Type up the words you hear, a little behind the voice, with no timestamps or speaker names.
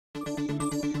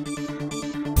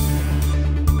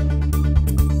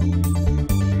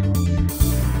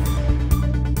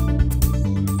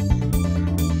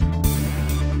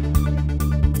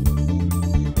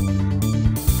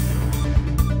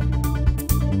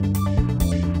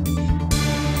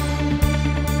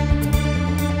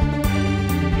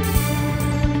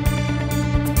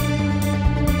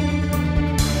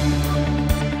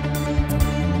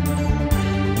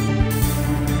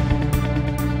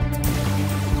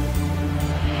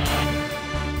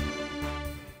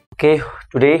Okay,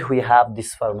 today we have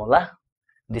this formula,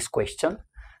 this question.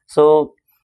 So,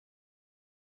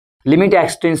 limit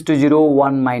x tends to 0,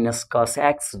 1 minus cos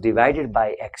x divided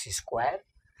by x square.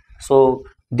 So,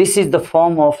 this is the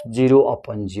form of 0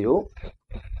 upon 0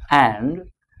 and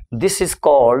this is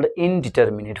called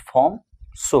indeterminate form.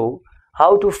 So,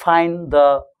 how to find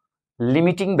the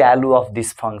limiting value of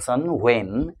this function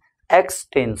when x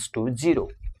tends to 0?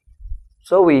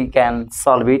 So, we can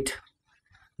solve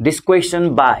this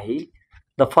question by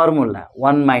the formula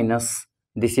 1 minus,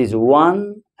 this is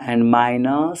 1 and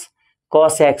minus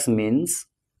cos x means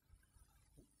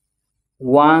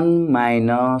 1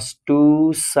 minus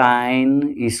 2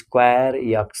 sine square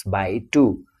x by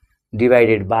 2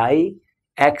 divided by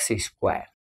x square.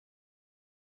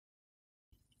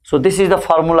 So this is the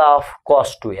formula of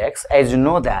cos 2x, as you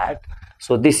know that.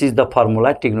 So this is the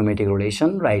formula, trigonometric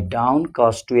relation. Write down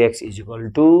cos 2x is equal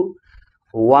to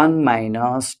 1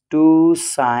 minus 2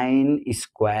 sine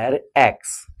square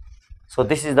x. So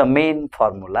this is the main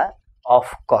formula of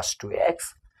cos 2x.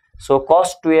 So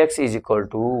cos 2x is equal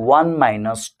to 1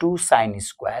 minus 2 sine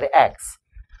square x.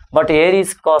 But here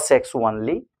is cos x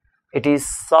only. It is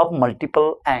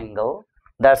sub-multiple angle.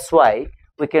 That's why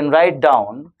we can write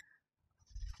down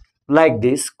like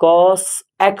this, cos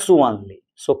x only.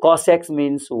 So cos x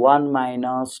means 1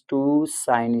 minus 2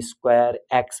 sine square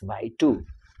x by 2.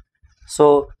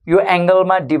 So yo angle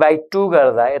मा divide 2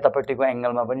 गर्दा यतापट्टिको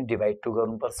angle मा पनि divide 2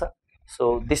 गर्नुपर्छ.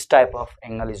 So this type of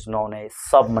angle is known as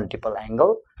submultiple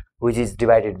angle, which is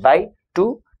divided by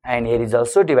 2, and here is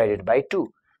also divided by 2.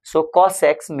 So cos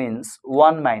x means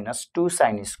 1 minus 2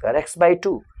 sine square x by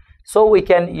 2. So we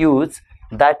can use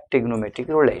that trigonometric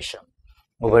relation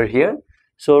over here.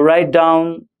 So write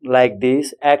down like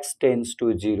this, x tends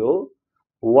to 0,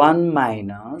 1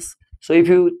 minus, so if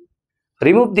you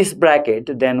remove this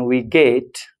bracket, then we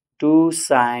get 2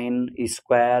 sine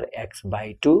square x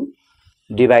by 2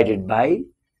 divided by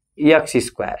x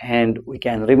square, and we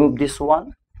can remove this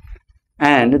one,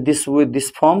 and this with this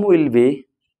form will be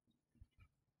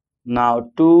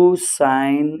now 2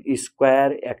 sine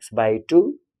square x by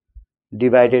 2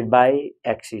 divided by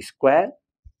x square.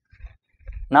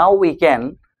 Now we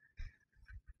can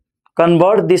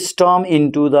convert this term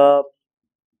into the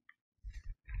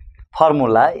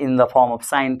formula in the form of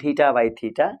sine theta by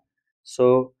theta.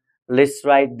 So let's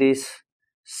write this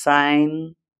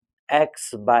sine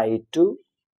x by 2.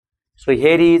 So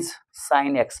here is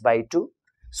sine x by 2.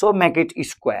 So make it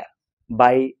square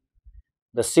by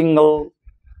the single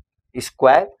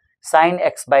square sine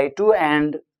x by 2,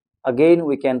 and again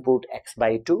we can put x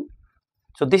by 2.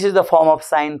 So this is the form of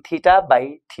sine theta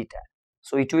by theta.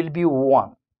 So it will be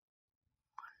 1.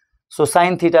 So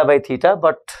sine theta by theta,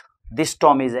 but this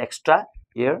term is extra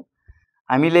here.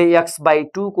 हामीले x by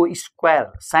 2 को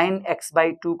square, sine x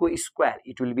by 2 को square,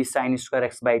 it will be sine square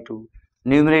x by 2.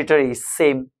 Numerator is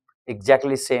same,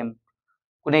 exactly same.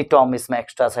 कुनै term इसमा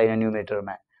extra छैन numerator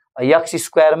मा. X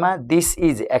square मा this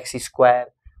is x square,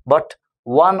 but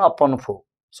 1 upon 4.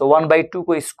 So 1 by 2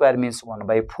 को square means 1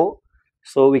 by 4.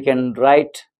 So we can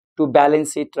write, to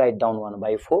balance it, write down 1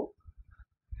 by 4.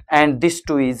 And this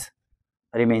 2 is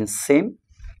remains same.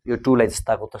 यो 2 लाई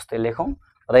जस्ताको तस्तै लेखौं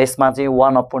र यसमा चाहिँ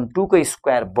 1 upon 2 को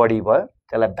square बढी भयो,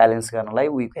 त्यसलाई ब्यालेन्स गर्नलाई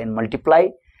we can multiply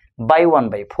by 1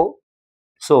 by 4.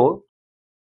 So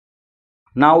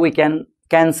now we can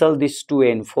cancel this 2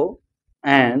 and 4,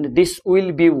 and this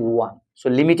will be 1. So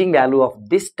limiting value of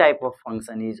this type of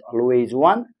function is always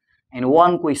 1, and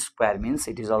 1 को square means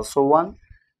it is also 1,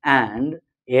 and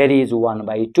here is 1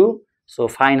 by 2. So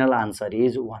final answer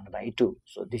is 1 by 2.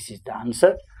 So this is the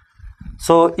answer.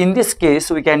 So in this case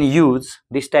we can use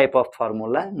this type of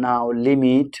formula. Now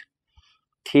limit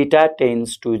theta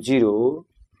tends to 0,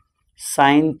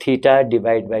 sine theta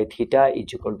divided by theta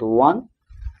is equal to 1.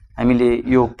 हामीले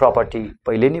यो property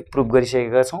पहिले नै प्रुभ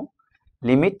गरिसकेका छौं.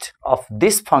 Limit of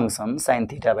this function sine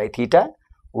theta by theta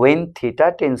when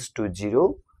theta tends to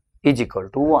 0 is equal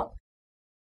to 1.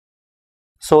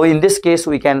 So in this case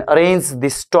we can arrange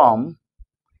this term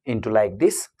into like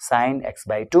this, sine x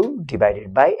by 2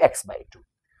 divided by x by 2.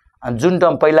 And Jun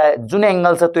term पहिला जुन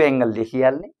angle छ त्यो angle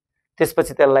लेखिहाल्ने,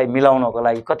 त्यसपछि त्यसलाई मिलाउनको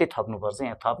लागि कति थप्नु पर्छ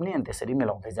यहाँ थप्ने, अनि त्यसरी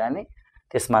मिलाउँदै जाने.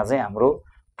 त्यसमा चाहिँ हाम्रो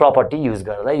प्रपर्टी युज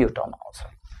गर्दा यो टर्म आउँछ.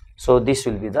 So this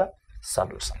will be the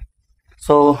solution.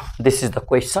 So this is the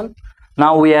question.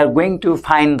 Now we are going to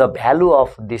find the value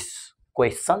of this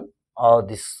question or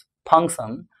this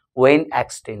function when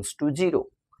x tends to 0.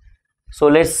 So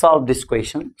let's solve this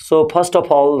question. So first of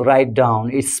all, write down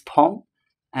its form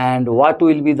and what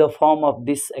will be the form of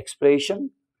this expression.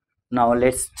 Now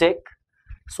let's check.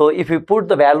 So if we put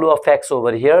the value of x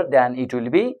over here, then it will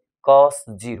be cos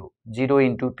 0. 0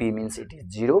 into p means it is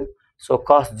 0. So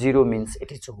cos 0 means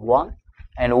it is 1.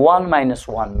 And 1 minus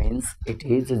 1 means it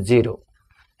is 0.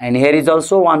 And here is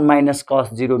also 1 minus cos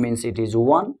 0 means it is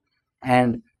 1.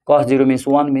 And cos 0 means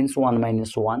 1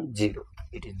 minus 1, 0.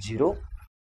 It is 0.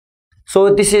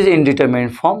 So this is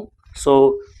indeterminate form.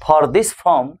 So for this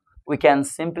form, we can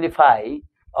simplify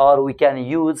or we can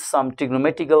use some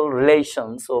trigonometrical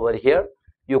relations over here.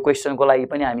 Yo question को लागि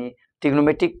पनि हामी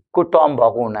trigonometric को term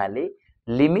भएको हुनाले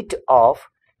limit of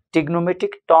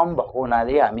trigonometric term भएको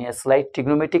हुनाले हामी यसलाई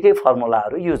trigonometric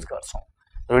फर्मुलाहरु युज गर्छौं,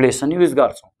 relation युज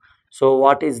गर्छौं. So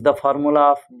what is the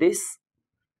formula of this?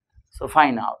 So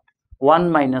find out.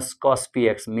 1 minus cos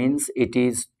px means it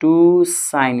is 2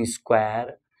 sin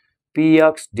square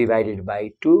px divided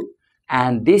by 2,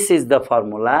 and this is the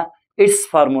formula. Its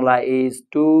formula is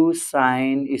 2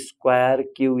 sin square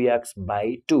qx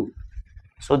by 2.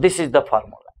 So this is the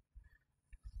formula.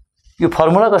 Yo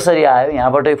formula कसरी आयो,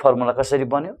 यहाँबाट यो formula कसरी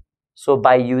बन्यो? So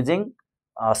by using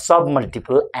sub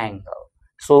multiple angle.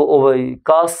 So over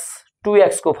cos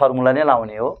 2x को formula नै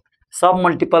लाउने हो. Sub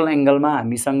multiple angle मा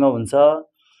हामीसँग हुन्छ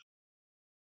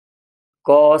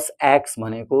cos x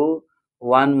भनेको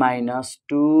 1 minus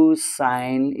 2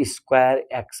 sin square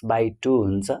x by 2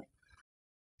 हुन्छ.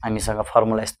 हामीसँग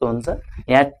फर्मुला यस्तो हुन्छ.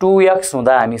 यहाँ 2x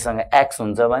हुँदा हामीसँग x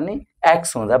हुन्छ भने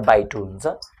x हुँदा by 2 हुन्छ.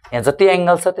 यहाँ जति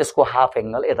एंगल छ त्यसको हाफ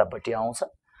एंगल यतापट्टि आउँछ.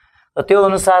 र त्यो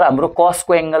अनुसार हाम्रो cos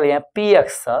को एंगल यहाँ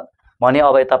px छ भने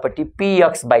अब यतापट्टि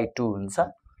px by 2 हुन्छ.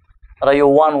 र यो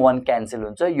 1 1 क्यान्सल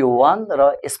हुन्छ. यो 1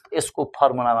 र यसको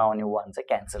फर्मुलामा आउने 1 चाहिँ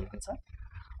क्यान्सल हुन्छ.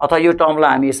 अथवा यो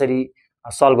टर्मलाई हामी यसरी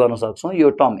सल्भ गर्न सक्छौं. यो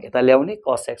टर्म यता ल्याउने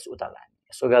cos x उता लाने.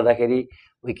 यसो गर्दाखेरि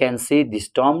we can see this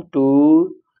term 2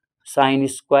 sin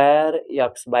square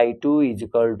x by 2 is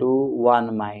equal to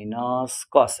 1 minus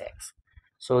cos x.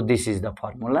 So this is the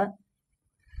formula.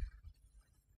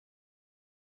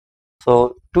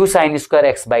 So 2 sin square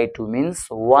x by 2 means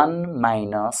 1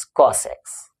 minus cos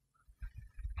x.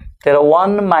 There are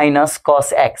 1 minus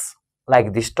cos x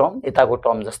like this term. यताको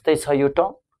term जस्तै छ यो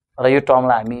term. र यो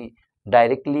termलाई हामी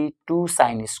directly 2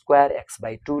 sin square x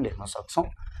by 2 लेख्न सक्छौं.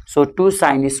 So 2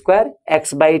 sin square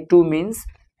x by 2 means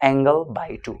angle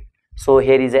by 2. So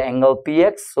here is the angle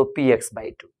px, so px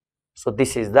by 2. So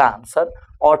this is the answer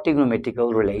or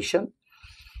trigonometrical relation.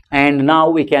 And now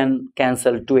we can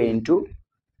cancel 2 into.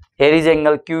 Here is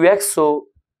angle qx, so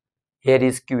here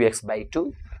is qx by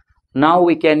 2. Now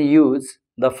we can use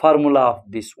the formula of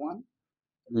this one.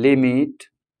 Limit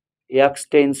x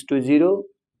tends to 0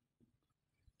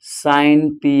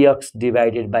 sin px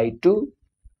divided by 2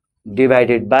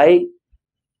 divided by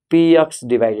px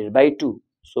divided by 2.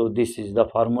 So this is the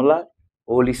formula,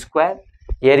 whole square.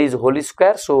 Here is whole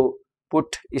square, so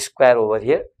put square over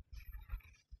here.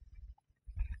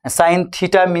 And sin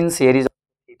theta means here is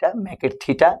theta, make it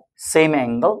theta, same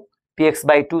angle. px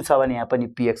by 2 छ भने यहाँ पनि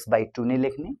px by 2 नै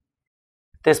लेख्ने.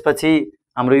 त्यसपछि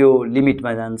हाम्रो यो limit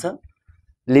मा जान्छ.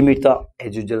 लिमिट त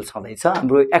एज युजुअल छँदै छ.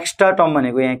 हाम्रो एक्स्ट्रा टर्म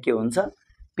भनेको यहाँ के हुन्छ?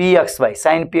 px by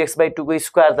sin px by 2 को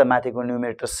स्क्वायर त माथिको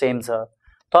न्युमरेटर सेम छ.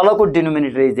 तलको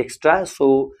denominator is extra,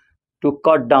 so to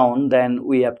cut down, then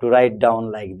we have to write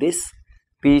down like this: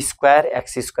 p square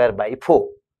x square by 4.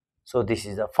 So this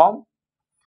is the form.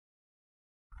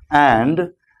 And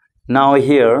now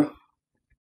here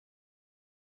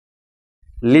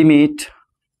limit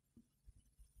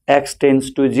x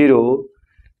tends to 0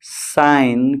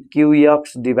 sin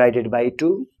qx divided by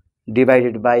 2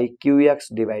 divided by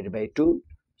qx divided by 2.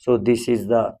 So this is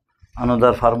the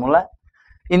another formula.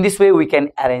 In this way we can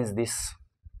arrange this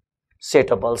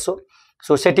setup also.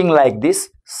 So setting like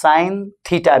this, sin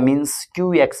theta means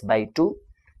qx by 2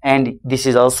 and this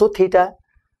is also theta.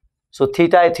 So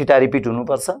theta theta repeat हुनु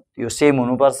पर्छ, यो same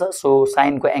हुनु पर्छ. So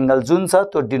sin को angle जुन छ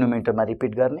त्यो denominator मा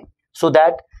repeat गर्ने, so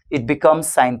that it becomes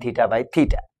sin theta by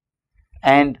theta.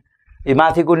 And यो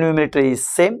माथिको numerator is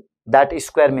same, that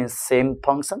square means same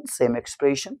function, same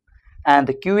expression. And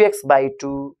the qx by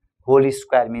 2 whole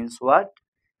square means what?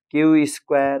 q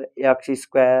square x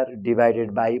square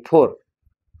divided by 4.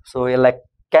 So यसलाई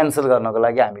cancel गर्नको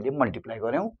लागि हामीले multiply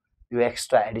गर्यौं. यो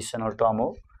extra additional term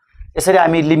हो. यसरी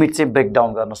हामी limit चाहिँ break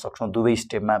down गर्न सक्छौं, दुवै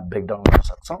स्टेपमा ब्रेक डाउन गर्न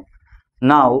सक्छौं.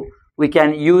 Now we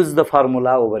can use the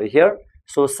formula over here.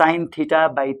 So sin theta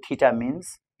by theta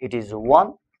means it is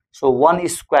 1. So 1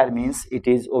 square means it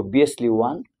is obviously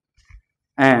 1.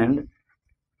 And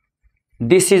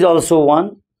this is also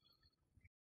 1.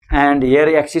 And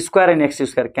here x square and x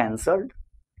square cancelled.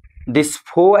 This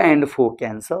 4 and 4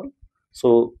 cancel.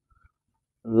 So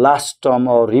last term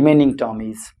or remaining term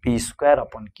is p square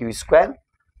upon q square.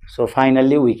 So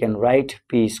finally we can write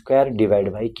p square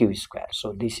divided by q square.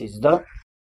 So this is the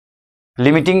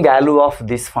limiting value of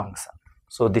this function.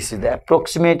 So this is the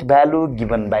approximate value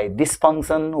given by this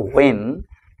function when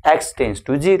x tends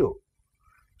to 0.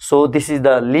 So this is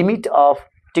the limit of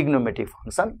trigonometric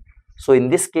function. So in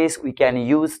this case we can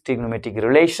use trigonometric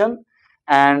relation,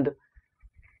 and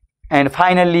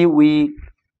finally we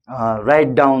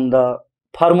write down the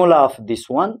formula of this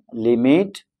one.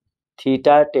 Limit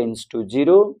theta tends to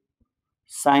 0,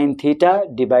 sine theta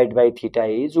divided by theta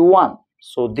is 1.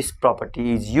 So this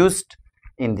property is used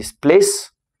in this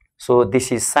place. So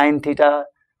this is sine theta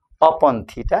upon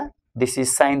theta, this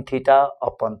is sine theta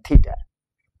upon theta.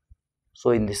 So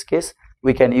in this case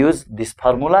we can use this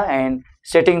formula and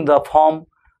setting the form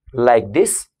like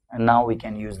this, and now we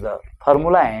can use the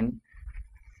formula and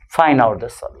find out the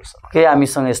solution. Okay,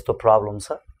 हामीसँग यस्तो problem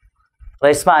छ र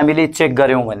यसमा हामीले check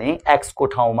गर्यौं भने x को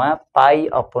ठाउँमा पाई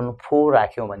अपन 4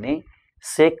 राख्यौं भने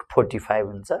sec 45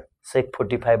 हुन्छ. sec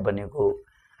 45 भनेको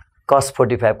cos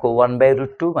 45 को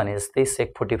 1/√2 भने जस्तै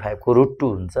sec 45 को √2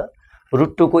 हुन्छ.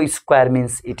 √2 को square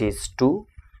means it is 2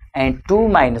 and 2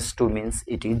 minus 2 means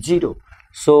it is 0.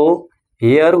 So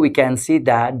here we can see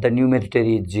that the numerator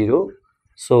is 0.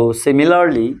 So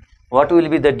similarly, what will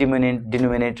be the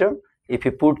denominator? If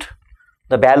you put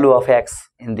the value of x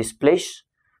in this place,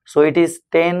 so it is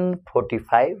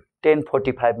 1045.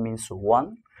 1045 means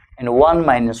 1 and 1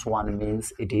 minus 1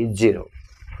 means it is 0.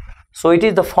 So it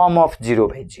is the form of 0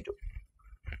 by 0.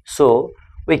 So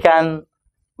we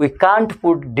can't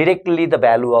put directly the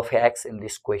value of x in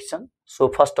this question. So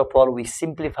first of all we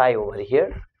simplify over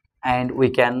here and we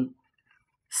can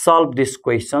solve this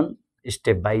question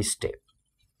step by step.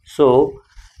 So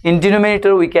in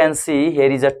denominator we can see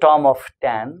here is a term of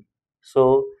tan.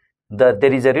 So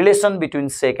there is a relation between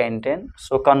sec and tan.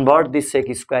 So convert this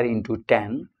sec square into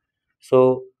tan.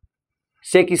 So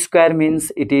sec square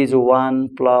means it is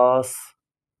 1 plus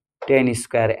tan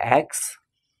square x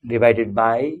divided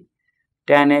by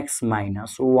tan x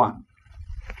minus 1.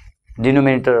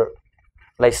 Denominator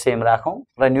like same राखौं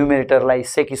raw numerator like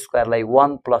sec square like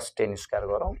 1 plus tan square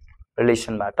गरौं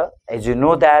relation बाट. As you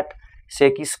know that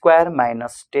sec square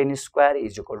minus tan square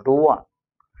is equal to 1.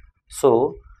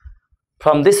 So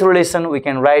from this relation we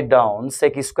can write down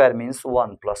sec square means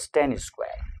 1 plus tan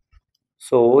square.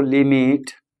 So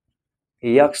limit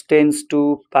x tends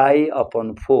to pi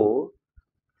upon 4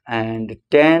 and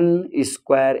tan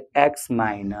square x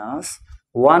minus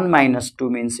 1 minus 2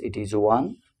 means it is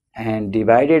 1 and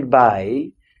divided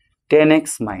by tan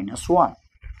x minus 1.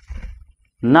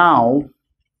 Now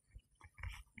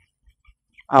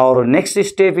our next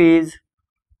step is,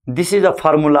 this is the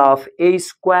formula of a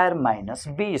square minus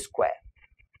b square.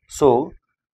 So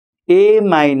a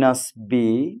minus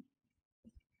b,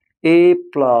 a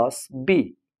plus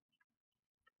b,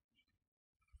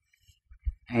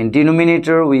 and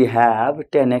denominator we have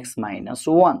tan x minus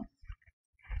 1.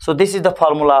 So this is the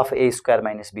formula of a square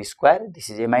minus b square. This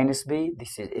is a minus b,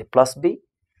 this is a plus b.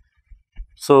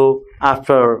 So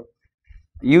after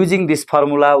using this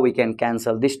formula we can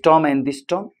cancel this term and this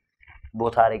term,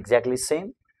 both are exactly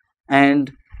same,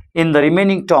 and in the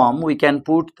remaining term we can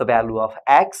put the value of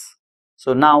x.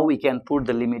 So now we can put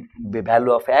the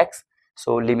value of x.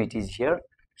 So limit is here,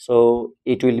 so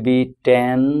it will be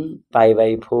 10 pi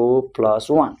by 4 plus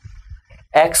 1.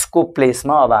 x को place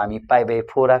मा अब हामी pi by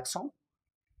 4 राख्छौं,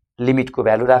 limit को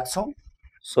value राख्छौं.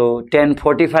 So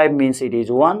 1045 means it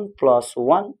is 1 plus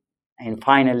 1 and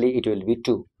finally it will be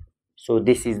 2. So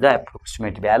this is the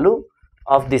approximate value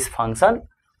of this function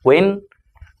when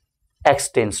x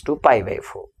tends to pi by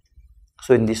 4.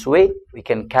 So in this way we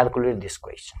can calculate this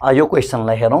question. Yo question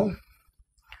लाई हेरौं.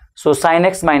 So sin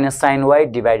x minus sin y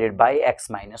divided by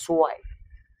x minus y.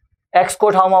 x को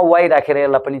ठाउँमा y राखेर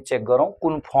यसलाई पनि check गरौं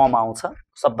कुन firm आउँछ.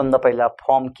 सबभन्दा पहिला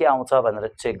फर्म के आउँछ भनेर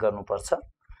चेक गर्नुपर्छ.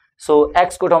 So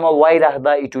x को ठाउँमा y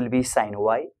राख्दा it will be sin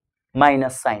y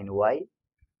minus sin y,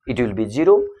 it will be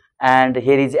 0, and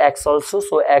here is x also.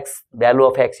 So x, value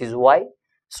of x is y,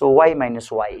 so y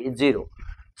minus y is 0.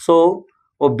 So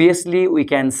obviously we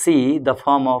can see the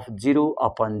form of 0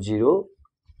 upon 0.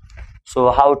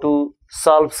 So how to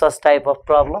solve such type of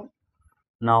problem?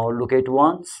 Now look at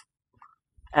once.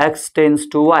 X tends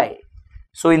to y.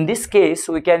 So in this case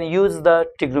we can use the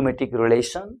trigonometric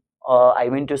relation, or I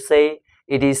mean to say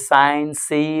it is sin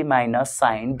c minus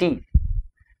sin d.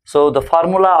 So the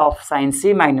formula of sin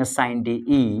c minus sin d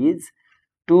is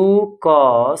 2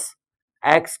 cos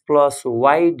x plus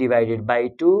y divided by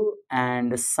 2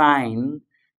 and sin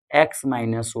x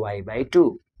minus y by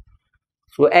 2.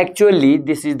 So actually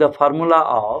this is the formula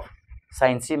of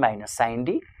sin c minus sin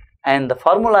d, and the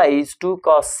formula is 2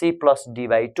 cos c plus d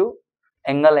by 2,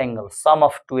 angle sum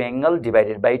of two angle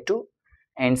divided by 2,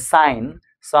 and sin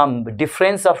some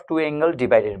difference of two angle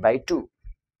divided by 2.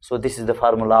 So this is the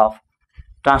formula of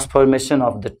transformation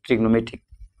of the trigonometric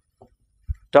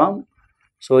term.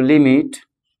 So limit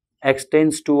x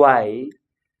tends to y.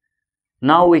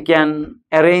 Now we can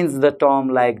arrange the term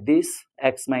like this,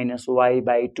 x minus y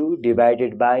by 2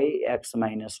 divided by x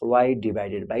minus y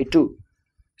divided by 2.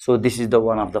 So this is the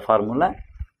one of the formula.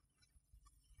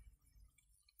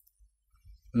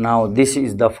 Now this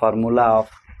is the formula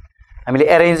of हामीले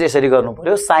arrange यसरी गर्नु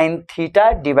पर्यो, sin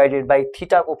theta divided by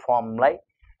theta को फर्मलाई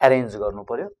arrange गर्नु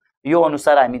पर्यो. यो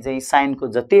अनुसार हामी चाहिँ sin को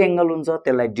जति एंगल हुन्छ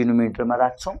त्यसलाई डिनोमिनेटर मा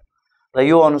राख्छौं र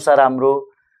यो अनुसार हाम्रो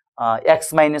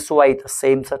x minus y त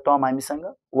सेम छ टर्म हामीसँग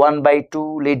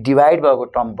 1/2 ले डिवाइड भएको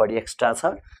टर्म बढी एक्स्ट्रा छ.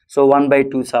 सो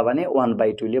 1/2 छ भने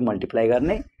 1/2 ले मल्टिप्लाई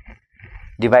गर्ने,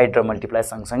 डिवाइड र मल्टिप्लाई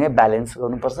सँगसँगै ब्यालेन्स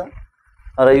गर्नुपर्छ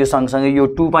र यो सँगसँगै यो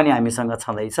 2 पनि हामीसँग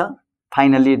छँदै छ.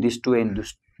 Finally this 2 and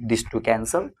this 2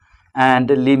 cancel and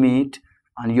limit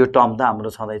अनि यो टर्म त हाम्रो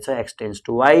छँदै छ x tends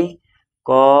to y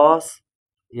cos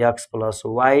x plus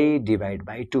y divided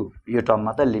by 2. यो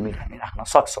टर्ममा त लिमिट हामी राख्न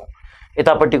सक्छौं.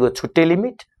 यतापट्टिको छुट्टै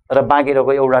लिमिट र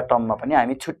बाँकीको एउटा टर्ममा पनि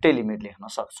हामी छुट्टै लिमिट लेख्न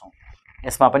सक्छौं.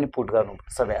 यसमा पनि पुट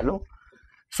गर्नुपर्छ भ्यालु.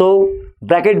 सो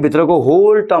ब्र्याकेट भित्रको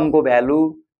whole टर्मको value,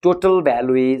 total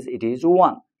value is it is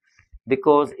 1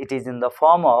 because it is in the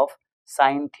form of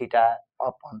sin theta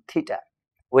upon theta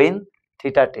when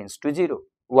theta tends to 0.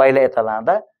 y लाई यता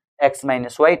लाँदा x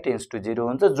minus y tends to 0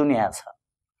 हुन्छ जुन यहाँ छ.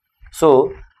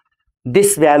 So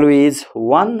this value is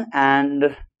 1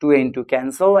 and 2 and 2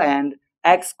 cancel and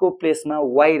x को प्लेसमा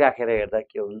y राखेर हेर्दा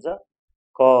के हुन्छ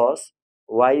cos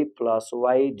y plus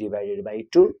y divided by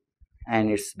 2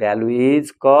 and its value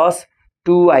is cos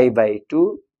 2y by 2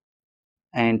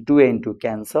 and 2 and 2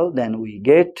 cancel, then we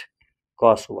get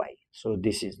cos y. So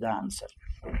this is the answer.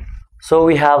 So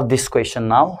we have this question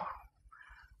now.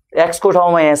 x को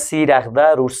ठाउँमा यहाँ c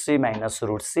राख्दा root c minus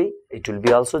root c, it will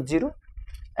be also 0.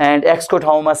 And x को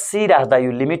ठाउँमा c राख्दा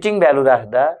यो limiting value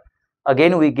राख्दा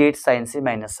again we get sin c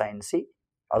minus sin c,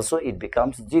 also it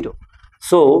becomes 0.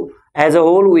 So as a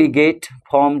whole we get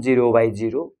form 0 by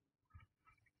 0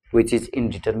 which is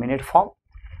indeterminate form.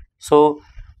 So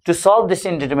to solve this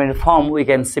indeterminate form we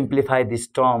can simplify this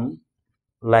term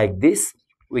like this.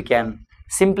 We can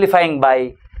simplifying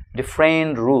by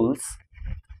different rules.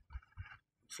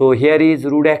 So here is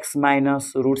root x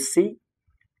minus root c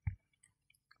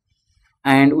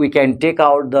and we can take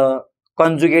out the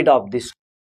conjugate of this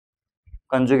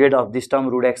term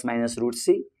root x minus root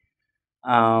c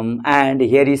and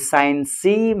here is sin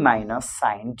c minus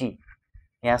sin d.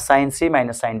 यहाँ sin c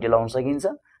minus sin d लाउन सकिन्छ.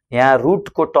 यहाँ root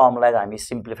को टर्मलाई हामी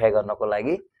simplify गर्नको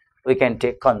लागि we can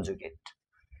take conjugate.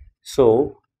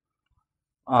 So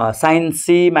sin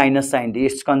c minus sin d,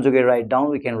 its conjugate write down,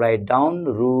 we can write down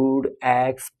root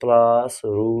x plus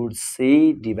root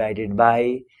c divided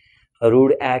by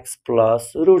root x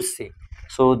plus root c.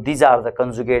 So these are the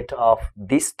conjugate of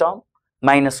this term.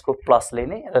 Minus को plus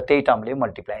लेने र त्यही टर्मले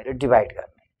multiply र divide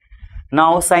गर्ने.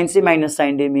 Now sin c minus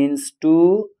sin d means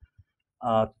 2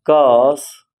 cos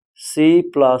c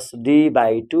plus d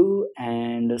by 2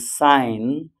 and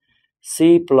sin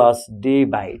c plus d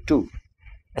by 2.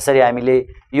 यसरी हामीले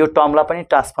यो टर्मलाई पनि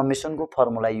transformation को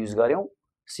formula use गर्यौं.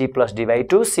 c plus d by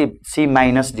 2, c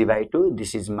minus d by 2,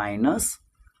 this is minus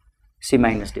c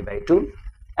minus d by 2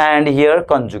 and here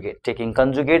conjugate, taking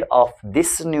conjugate of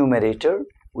this numerator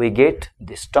we get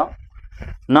this term.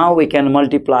 Now we can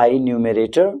multiply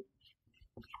numerator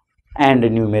and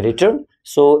numerator.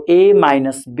 So a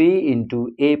minus b into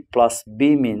a plus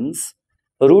b means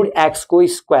root x को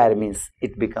square means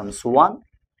it becomes 1,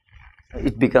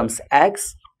 it becomes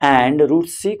x, and root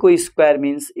c को square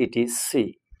means it is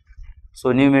c.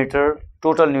 So numerator,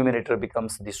 total numerator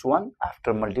becomes this one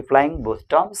after multiplying both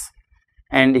terms,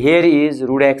 and here is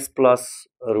root x plus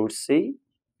root c,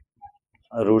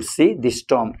 this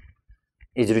term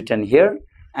is written here,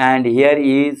 and here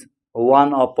is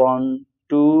 1 upon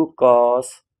 2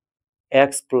 cos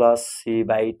x plus c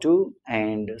by 2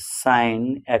 and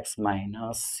sin x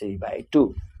minus c by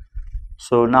 2.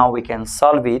 So now we can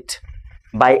solve it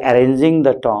by arranging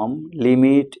the term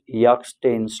limit x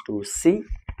tends to c.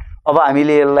 अब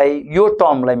हामीले यसलाई यो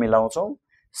टर्मलाई मिलाउँछौं.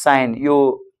 sin यो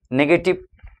negative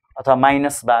अथवा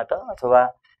minus बाट अथवा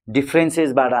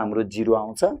differences बाट हाम्रो 0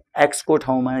 आउँछ. x को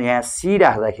ठाउँमा यहाँ c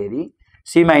राख्दाखेरि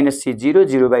c minus c 0,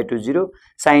 0/2 0,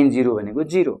 sin 0 भनेको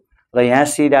 0 र यहाँ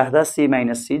c राख्दा c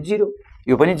minus c 0,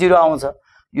 यो पनि 0 आउँछ.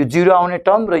 यो 0 आउने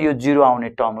टर्म र यो 0 आउने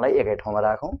टर्मलाई एकै ठाउँमा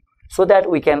राखौं so that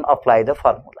we can apply the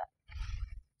formula.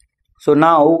 So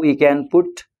now we can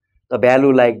put the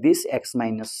value like this, x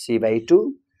minus c by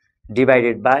 2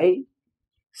 divided by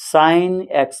sin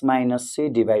x minus c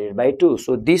divided by 2.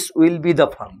 So this will be the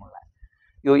formula.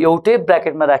 यो एउटै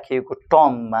ब्र्याकेटमा राखिएको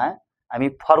टर्ममा हामी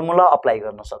formula apply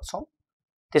गर्न सक्छौं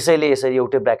त्यसैले यसरी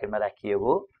एउटै ब्र्याकेटमा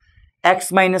राखिएको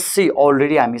x minus c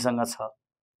already हामीसँग छ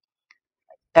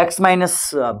x minus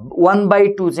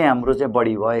 1/2 चाहिँ हाम्रो चाहिँ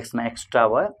बढी भयो x मा एक्स्ट्रा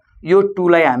भयो यो 2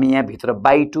 लाई हामी यहाँ भित्र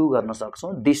by 2 गर्न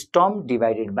सक्छौं दिस टर्म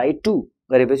डिवाइडेड by 2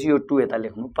 गरेपछि यो 2 यता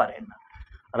लेख्नु परेन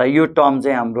र यो टर्म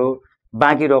चाहिँ हाम्रो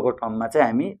बाँकी रहेको टर्ममा चाहिँ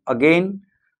हामी again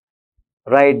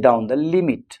write down the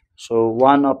limit so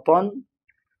 1 upon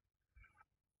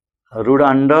root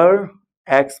under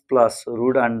x plus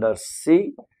root under c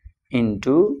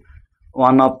into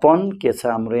 1 upon के छ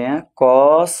हाम्रो यहाँ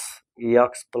cos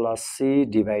x plus c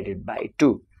divided by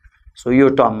 2. So यो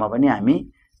टर्ममा पनि हामी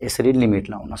यसरी लिमिट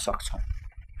लाउन सक्छौं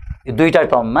यो दुईटा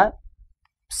टर्ममा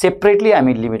सेपरेटली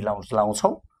हामी लिमिट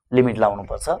लाउँछौं लिमिट लाउनु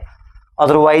पर्छ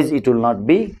otherwise it will not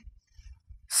be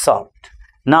solved.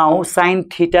 Now sin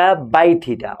theta by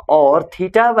theta or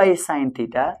theta by sin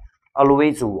theta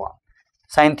always 1.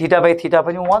 Sin theta by theta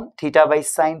पनि 1 theta by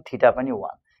sin theta पनि 1.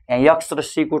 यहाँ x र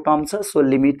c को टर्म छ so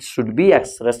limit should be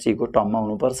x raw c को टर्ममा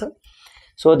हुनु पर्छ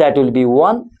so that will be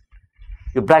 1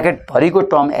 yo bracket भरिको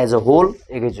term as a whole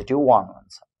एकैचोटी 1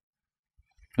 हुन्छ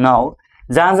now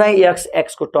जहाँ जहाँ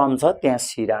x को टर्म छ त्यहाँ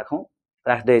c राखौं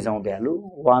राख्दै जाउँ value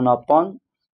 1 upon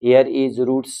here is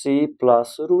root c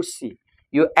plus root c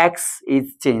your x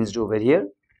is changed over here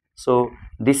so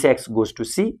this x goes to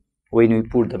c when we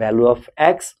put the value of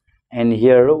x and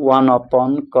here 1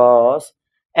 upon cos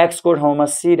x को ठाउँमा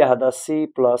c राख्दा c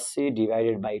plus c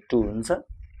divided by 2 हुन्छ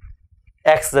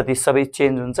x जति सबै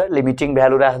change हुन्छ limiting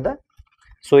value राख्दा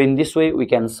so in this way we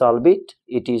can solve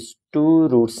it is 2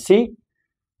 root c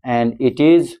and it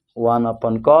is 1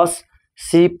 upon cos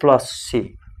c plus c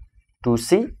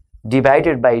 2c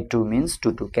divided by 2 means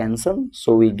 2 cancel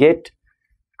so we get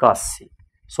cos c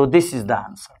so this is the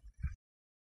answer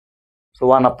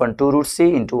so 1 upon 2 root c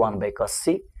into 1 by cos c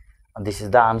and this is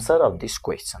the answer of this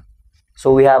question.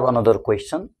 So we have another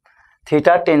question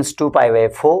theta tends to pi by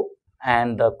 4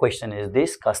 and the question is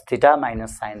this cos theta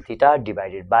minus sin theta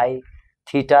divided by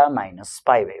theta minus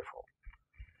pi by 4.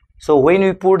 So when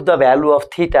we put the value of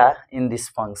theta in this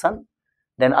function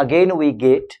then again we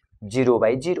get 0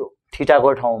 by 0 theta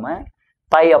को ठाउँमा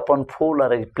pi upon 4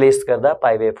 लाई replace गर्दा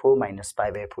pi by 4 minus pi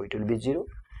by 4 it will be 0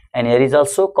 and here is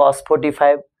also cos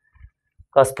 45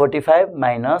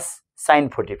 minus sin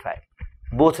 45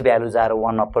 both values are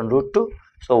 1 upon root 2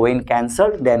 so when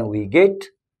cancelled then we get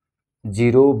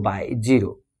 0 by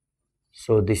 0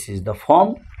 so this is the form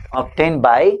obtained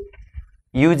by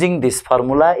using this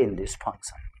formula in this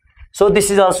function so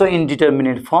this is also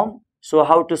indeterminate form so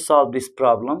how to solve this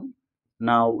problem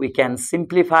now we can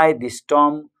simplify this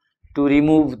term to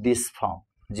remove this form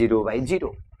 0 by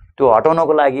 0 त्यो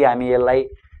हटाउनको लागि हामी यसलाई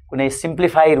कुनै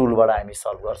simplify रुलबाट हामी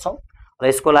solve गर्छौं र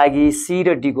यसको लागि c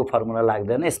र d को फर्मुला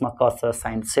लाग्दैन यसमा cos र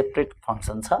sin सेपरेट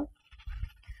फंक्सन छ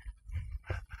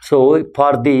so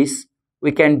for this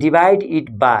we can divide it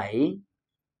by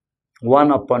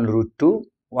 1 upon root 2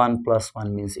 1 plus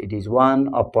 1 means it is 1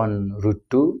 upon root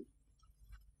 2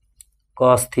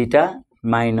 cos theta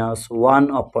minus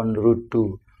 1 upon root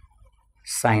 2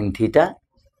 sin theta.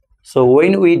 So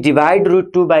when we divide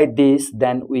root 2 by this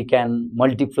then we can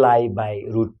multiply by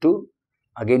root 2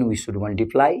 again we should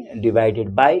multiply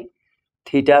divided by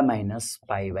theta minus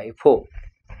pi by 4.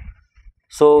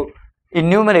 So in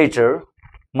numerator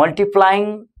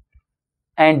multiplying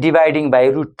and dividing by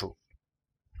root 2.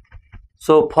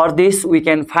 So for this we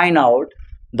can find out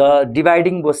the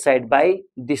dividing both sides by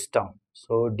this term.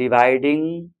 So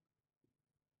dividing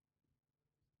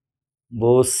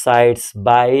both sides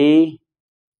by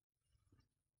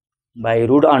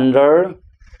root under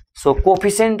so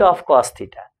coefficient of cos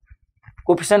theta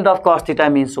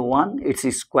means 1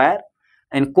 it's square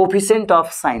and coefficient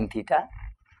of sin theta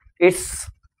its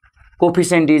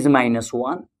coefficient is minus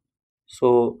 1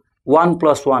 so 1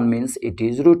 plus 1 means it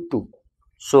is root 2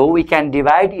 so we can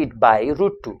divide it by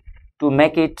root 2 to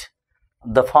make it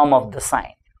the form of the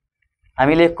sine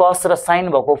हामीले cos र sin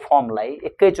भएको फर्मलाई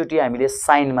एकैचोटी हामीले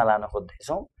sin मा लान खोज्दै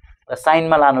छौं र sin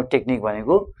मा लानो technique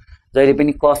भनेको जहिले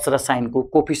पनि cos र sin को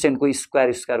कोएफिसिएन्ट को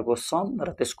स्क्वायर को सम र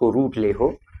त्यसको रुटले हो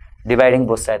डिवाइडिङ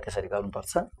बोथ साइड त्यसरी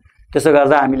गर्नुपर्छ त्यसो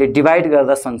गर्दा हामीले डिवाइड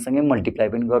गर्दा सँगसँगै मल्टिप्लाई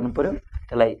पनि गर्नु पर्यो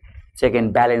त्यसलाई चेक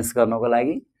एन्ड ब्यालेन्स गर्नको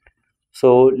लागि so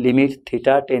limit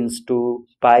theta tends to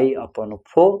pi upon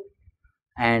 4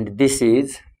 and this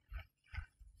is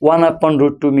 1 upon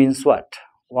root 2 means what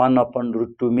 1 upon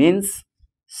root 2 means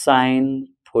sin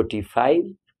 45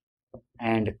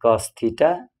 and cos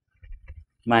theta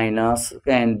minus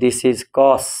and this is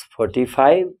cos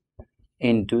 45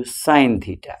 into sin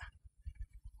theta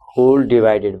whole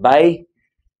divided by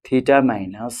theta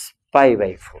minus pi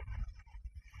by 4.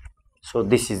 So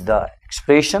this is the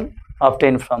expression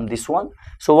obtained from this one.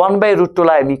 So 1 by root 2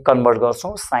 लाई हामी convert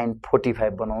गर्छौं sin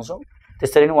 45 बनाउँछौं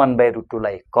त्यसरी नै 1 by root 2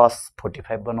 lie cos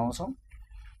 45 बनाउँछौं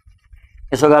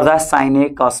यसो गर्दा sin a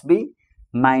cos b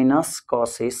minus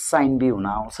cos a sin b हुन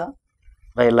आउँछ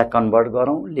र यसलाई convert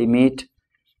गरौं limit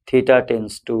theta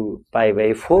tends to pi by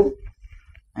 4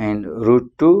 and root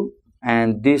 2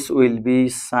 and this will be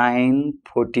sin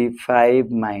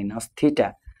 45 minus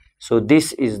theta. So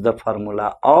this is the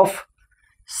formula of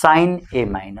sin a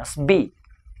minus b.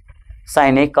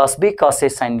 Sin a cos b cos a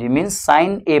sin b means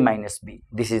sin a minus b.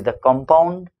 This is the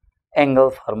compound angle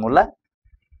formula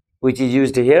which is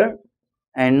used here.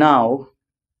 And now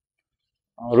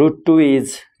root 2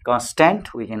 is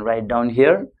constant, we can write down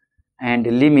here, and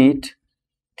limit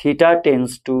theta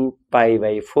tends to pi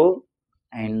by 4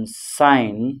 and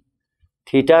sin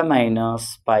theta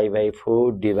minus pi by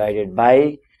 4 divided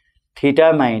by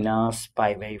theta minus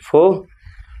pi by 4.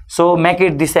 So make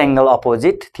it this angle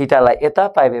opposite, theta लाई यता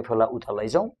pi by 4 लाई उता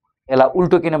लैजाउँ यसलाई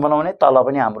उल्टो किन बनाउने तल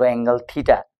पनि हाम्रो angle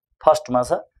theta first मा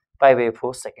छ pi by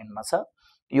 4 सेकेन्ड मा छ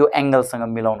यो एंगल सँग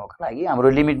मिलाउनको लागि हाम्रो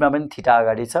लिमिटमा पनि थीटा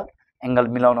अगाडि छ एंगल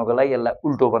मिलाउनको लागि यसलाई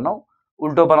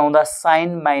उल्टो बनाउँदा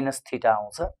sin minus थीटा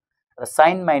आउँछ र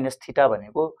sin minus थीटा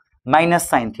भनेको minus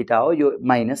sin थीटा हो यो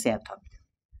माइनस यहाँ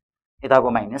थप्यो यताको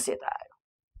माइनस यता आयो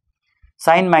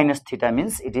sin minus theta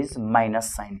means it is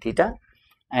minus sin theta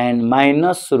and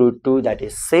minus root 2 that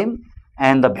is same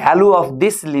and the value of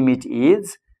this limit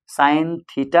is sin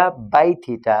theta by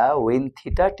theta when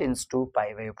theta tends to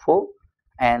pi by 4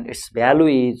 and its value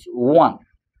is 1.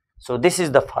 So this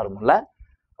is the formula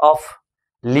of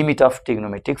limit of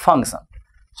trigonometric function.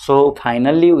 So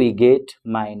finally we get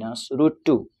minus root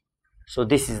 2. So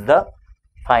this is the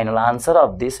final answer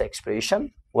of this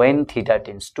expression when theta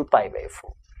tends to pi by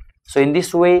 4. So in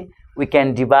this way we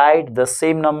can divide the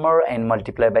same number and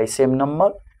multiply by same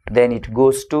number, then it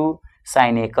goes to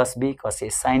sin a cos b cos a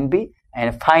sin b,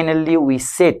 and finally we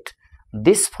set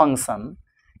this function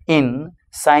in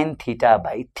sin theta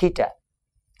by theta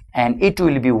and it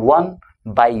will be 1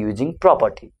 by using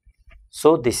property.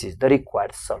 So this is the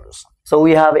required solution. So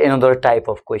we have another type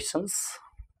of questions.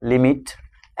 Limit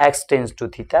x tends to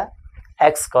theta,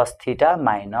 x cos theta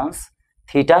minus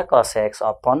theta cos x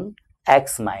upon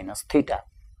x minus theta.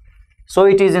 So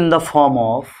it is in the form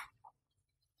of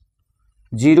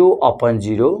 0 upon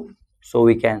 0. So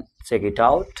we can check it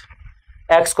out.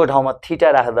 X ko ठाउँमा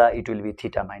theta राख्दा it will be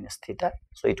theta minus theta.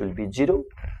 So it will be 0.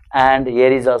 And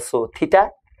here is also theta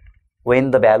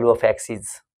when the value of x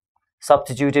is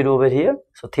substituted over here.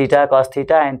 So theta cos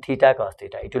theta and theta cos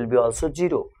theta, it will be also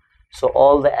 0. So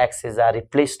all the x's are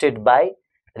replaced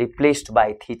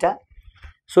by theta.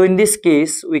 So in this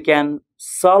case we can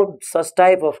solve such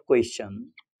type of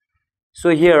question.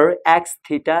 So here x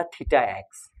theta theta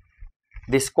x,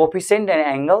 this coefficient and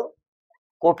angle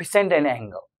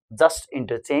just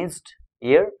interchanged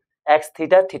here. X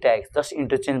theta theta x just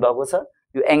interchange भएको छ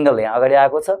यो angle यहाँ अगाडि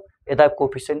आएको छ यता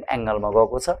coefficient एंगलमा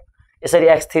गएको छ यसरी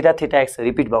x theta theta x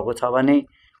repeat भएको छ भने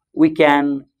we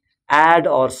can add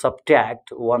or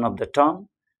subtract one of the term.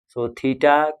 So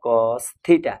theta cos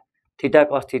theta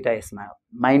यसमा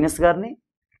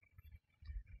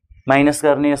माइनस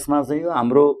गर्ने यसमा चाहिँ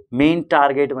हाम्रो मेन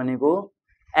टार्गेट भनेको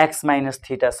x minus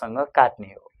theta सँग काट्ने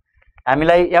हो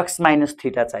हामीलाई x minus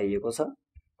theta चाहिएको छ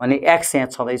अनि x यहाँ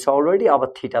छँदैछ अलरेडी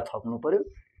अब थीटा थप्नु पर्यो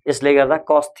यसले गर्दा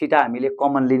cos theta हामीले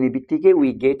कमन लिने बित्तिकै we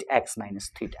get x minus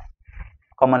theta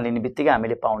कमन लिने बित्तिकै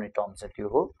हामीले पाउने टर्म चाहिँ त्यो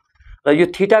हो र यो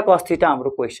थीटा cos theta हाम्रो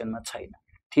क्वेशनमा छैन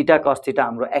थीटा cos theta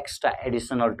हाम्रो एक्स्ट्रा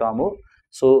एडिशनल टर्म हो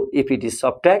so if it is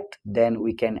subtract then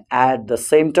we can add the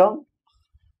same term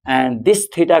and this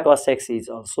theta cos x is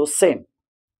also same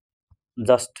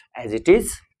just as it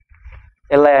is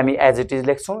यसलाई हामी as it is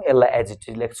लेख्छौं यसलाई as it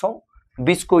is लेख्छौं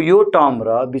बीचको यो term र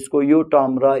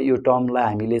यो टर्मलाई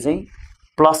हामीले चाहिँ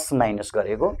plus minus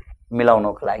गरेको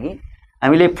मिलाउनको लागि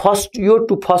हामीले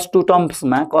first to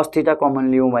टर्म्समा cos theta कमन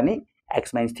लियौं भने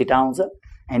x minus theta आउँछ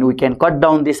and we can cut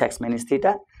down this x minus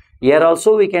theta. Here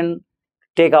also we can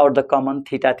take out the common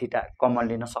theta कमन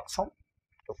लिन सक्छौं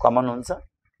त्यो कमन हुन्छ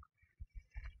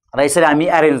र यसरी हामी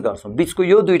अरेन्ज गर्छौं बीचको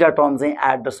यो दुईटा टर्म चाहिँ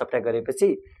एड र सब्ट्र्याक्ट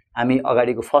गरेपछि हामी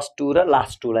अगाडिको first to raw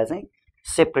last two लाई चाहिँ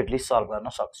सेपरेटली सल्भ गर्न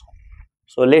सक्छौं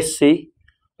So let's see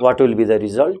what will be the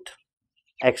result.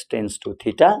 X tends to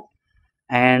theta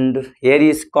and here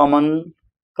is common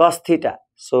cos theta.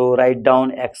 So write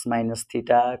down x minus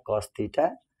theta cos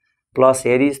theta plus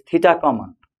here is theta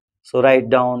common. So write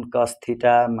down cos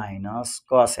theta minus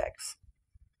cos x.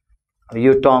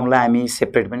 यो टर्मलाई हामी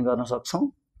separate पनि गर्न सक्छौं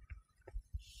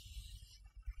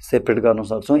separate गर्न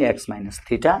सक्छौं x minus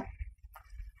theta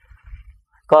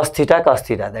cos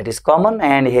theta that is common,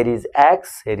 and here is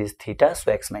x, here is theta,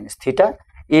 so x minus theta.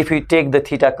 If we take the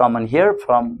theta common here,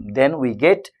 from then we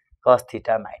get cos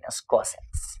theta minus cos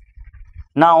x.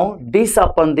 Now this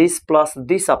upon this plus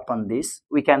this upon this,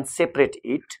 we can separate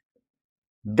it,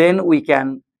 then we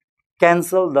can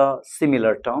cancel the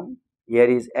similar term. Here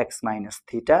is x minus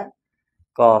theta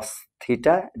cos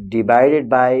theta divided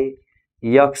by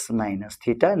x minus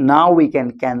theta. Now we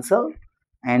can cancel,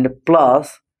 and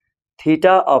plus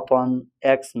theta upon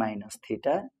x minus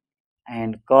theta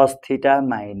and cos theta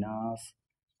minus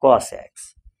cos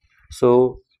x.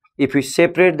 So if we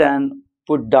separate, then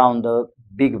put down the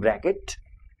big bracket.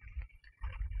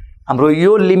 हाम्रो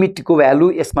यो limit को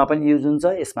value यसमा पनि use हुन्छ,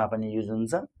 यसमा पनि use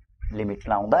हुन्छ. Limit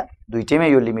लाउँदा दुईटैमा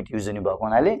यो limit use हुने भएको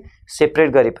हुनाले सेपरेट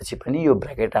गरेपछि पनि यो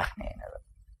ब्र्याकेट राख्ने हैन.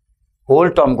 होल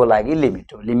टर्म को लागि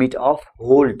लिमिट हो, limit of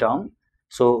whole term.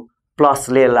 So plus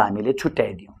ले हामीले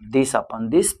छुट्याइदियौं, this upon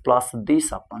this plus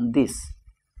this upon this.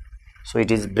 So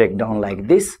it is break down like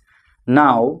this.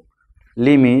 Now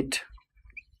limit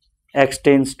x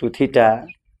tends to theta.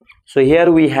 So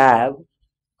here we have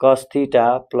cos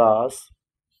theta plus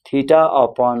theta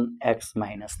upon x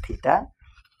minus theta,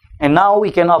 and now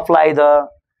we can apply the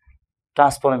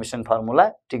transformation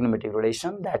formula, trigonometric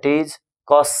relation, that is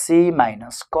cos c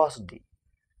minus cos d.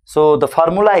 So the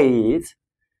formula is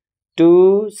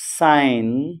 2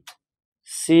 sin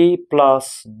c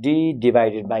plus d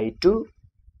divided by 2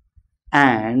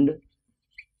 and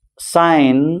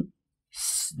sin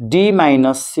d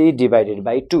minus c divided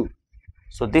by 2.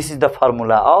 So this is the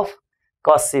formula of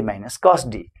cos c minus cos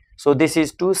d. So this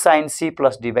is 2 sin c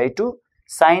plus d by 2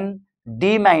 sin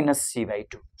d minus c by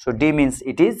 2. So d means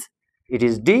it is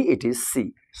d, it is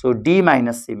c. So d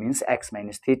minus c means x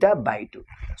minus theta by 2.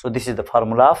 So this is the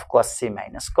formula of cos c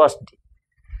minus cos d.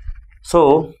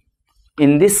 So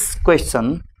in this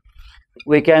question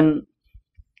we can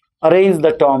arrange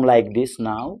the term like this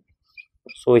now.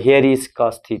 So here is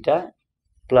cos theta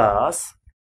plus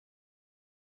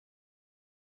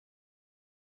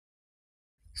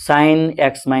sin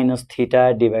x minus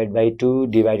theta divided by 2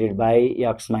 divided by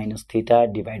x minus theta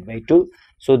divided by 2.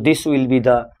 So this will be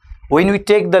the, when we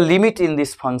take the limit in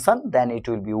this function, then it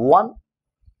will be 1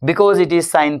 because it is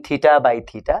sin theta by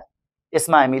theta.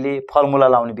 यसमा हामीले formula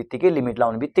लाउने बित्तिकै limit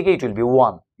लाउने बित्तिकै it will be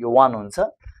 1, यो 1 हुन्छ.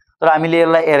 तर हामीले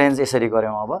यसलाई अरेन्ज यसरी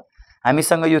गर्यौं. अब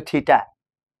हामीसँग यो थीटा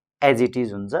एज इट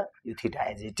इज हुन्छ, यो theta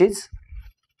as it is,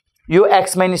 yo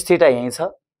x minus theta यही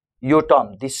छ, यो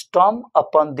term this term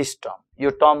upon this term, yo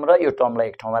term र यो टर्मलाई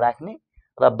एक ठाउँमा राख्ने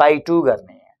र बाइ 2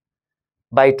 गर्ने.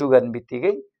 बाइ 2 गर्ने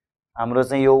बित्तिकै हाम्रो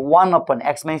चाहिँ यो 1 अपन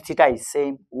x minus theta is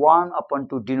same 1 अपन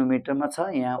 2 डिनोमिनेटरमा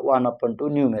छ, यहाँ 1 अपन 2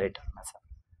 न्युमरेटरमा छ,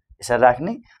 यसरी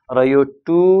राख्ने र यो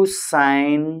 2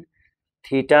 sin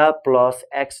theta plus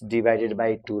x divided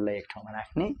by 2 लाई एक ठाउँमा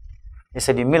राख्ने,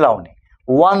 यसरी मिलाउने.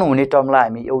 1 हुने टर्मलाई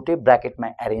हामी एउटै ब्र्याकेटमा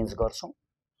अरेन्ज गर्छौं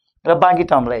र बाँकी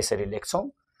टर्मलाई यसरी लेख्छौं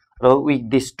र with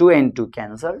this 2 and 2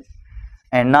 cancel.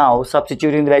 And now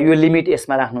सब्स्टिट्युटिङ the yo limit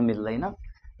यसमा राख्नु मिल्दैन,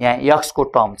 यहाँ x को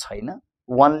टर्म छैन,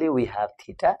 only we have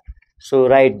theta. So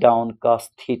write down cos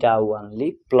theta only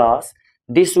plus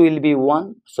this will be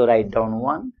 1, so write down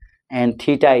 1 and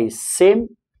theta is same,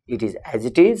 it is as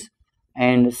it is,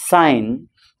 and sin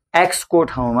x को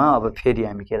ठाउँमा अब फेरि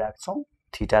हामी के राख्छौं,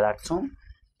 theta राख्छौं,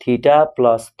 theta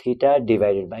plus theta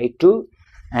divided by 2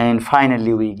 and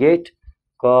finally we get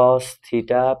cos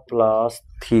theta plus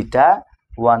theta.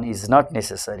 1 is not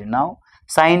necessary now.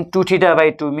 Sin 2 theta by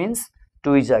 2 means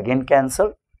 2 is again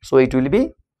cancelled, so it will be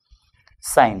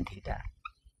sin theta,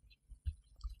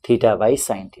 theta by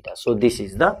sin theta. So this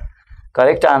is the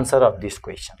correct answer of this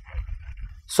question.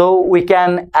 So we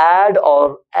can add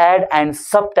and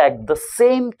subtract the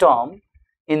same term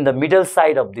in the middle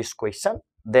side of this question.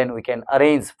 Then we can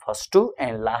arrange first 2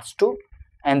 and last 2,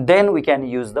 and then we can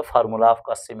use the formula of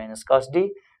cos c minus cos d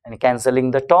and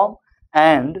cancelling the term,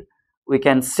 and we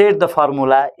can set the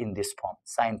formula in this form,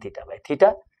 sin theta by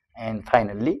theta, and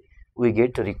finally we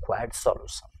get required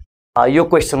solution. Yo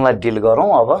क्वेशनलाई dill गरौं.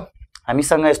 अब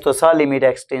हामीसँग यस्तो छ, limit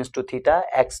x tends to theta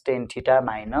x tan theta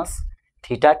minus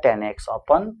theta tan x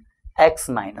upon x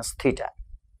minus theta.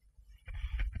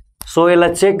 सो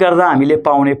यसलाई check गर्दा हामीले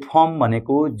पाउने firm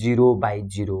भनेको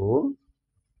 0/0 हो.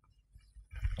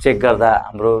 चेक गर्दा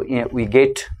हाम्रो we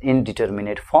get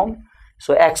indeterminate firm.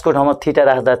 So x को ठाउँमा थीटा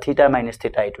राख्दा theta minus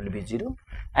theta it will be 0,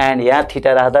 end यहाँ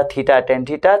थीटा राख्दा theta tan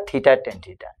theta theta tan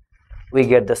theta. We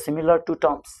get the similar two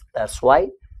terms, that's why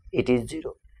it is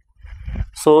 0.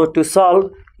 So to solve,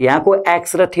 यहाँको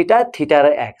x र theta, theta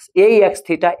र x, यही x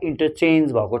theta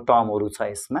interchange भएको टर्महरु छ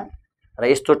यसमा, र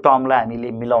यस्तो टर्मलाई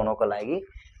हामीले मिलाउनको लागि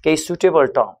केही सुटेबल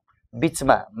टर्म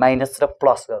बीचमा माइनस र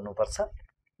प्लस गर्नुपर्छ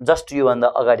जस्ट यो भन्दा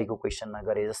अगाडिको क्वेशनमा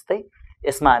गरे जस्तै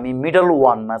यसमा हामी मिडल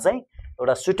वानमा चाहिँ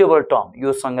एउटा सुटेबल टर्म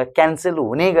योसँग क्यान्सल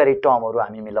हुने गरी टर्महरु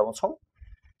हामी मिलाउँछौं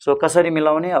सो कसरी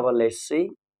मिलाउने अब let's see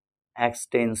x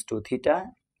tends to theta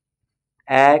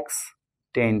x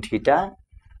tan theta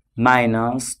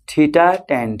minus theta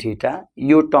tan theta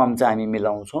yo term चाहिँ हामी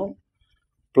मिलाउँछौं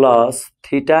plus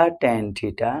theta tan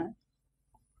theta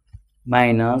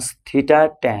minus theta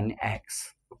tan x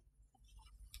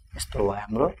यस्तो हो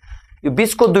हाम्रो यो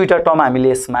बीचको दुईटा टर्म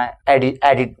हामीले यसमा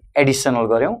एडिसनल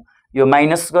गर्यौं यो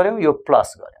माइनस गर्यौं यो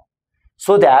प्लस गर्यौं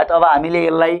सो दैट अब हामीले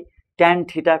यसलाई tan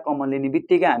थीटा कमन लिने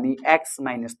बित्तिकै हामी x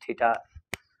minus theta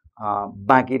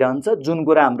बाँकी रहन्छ जुन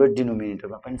कुरा हाम्रो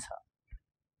डिनोमिनेटरमा पनि छ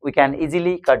we can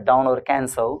easily cut down or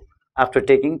cancel after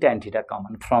taking tan theta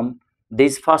common from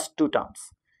these first two terms.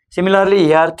 Similarly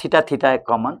here theta theta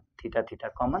common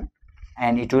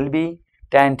and it will be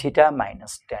tan theta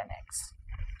minus tan x.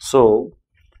 So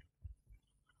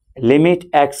limit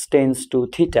x tends to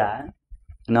theta.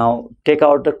 Now take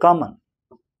out the common.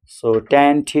 So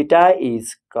tan theta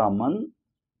is common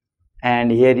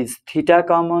and here is theta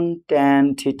common,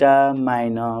 tan theta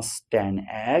minus tan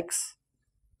x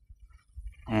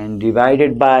and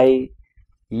divided by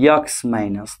x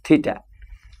minus theta.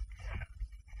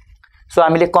 So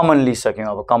हामीले कमन लिइसक्यौं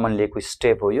अब कमन लिएको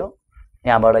step हो यो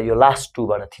यहाँबाट यो last two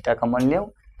बाट theta कमन ल्याऊ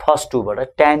first to बाट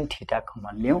tan theta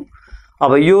कमन ल्याऊ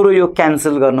अब यो र यो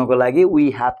क्यान्सल गर्नको लागि we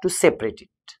have to separate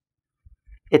it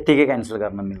यतिकै क्यान्सल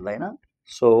गर्न मिल्दैन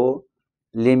so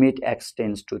limit x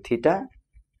tends to theta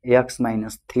x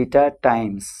minus theta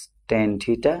times tan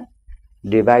theta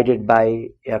divided by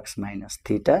x minus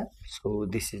theta. So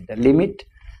this is the limit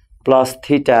plus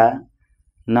theta.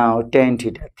 Now tan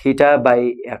theta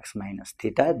by x minus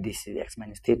theta. This is x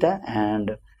minus theta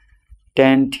and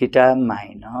tan theta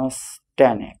minus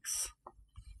tan x.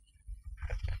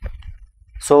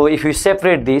 So if we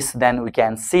separate this, then we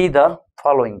can see the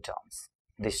following terms.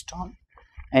 This term,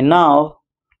 and now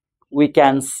we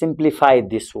can simplify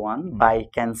this one by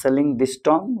cancelling this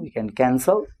term. We can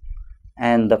cancel.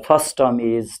 And the first term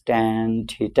is tan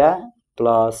theta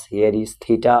plus here is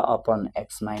theta upon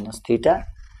x minus theta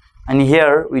and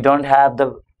here we don't have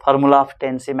the formula of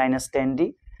tan c minus tan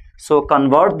d so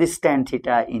convert this tan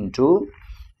theta into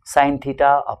sin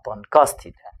theta upon cos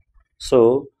theta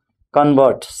so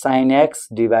convert sin x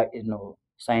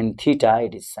sin theta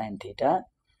it is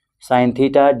sin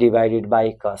theta divided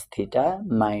by cos theta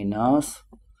minus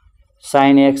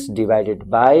sin x divided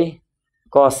by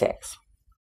cos x.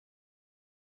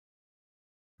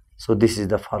 So this is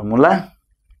the formula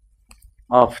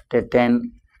of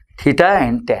tan theta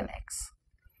and tan x.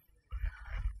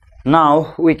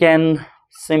 Now we can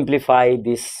simplify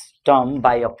this term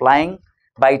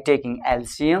by taking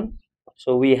LCM.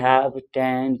 So we have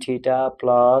tan theta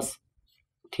plus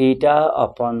theta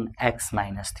upon x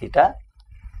minus theta.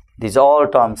 These all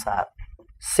terms are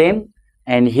same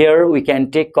and here we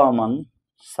can take common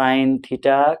sin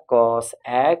theta cos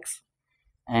x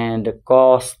and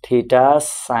cos theta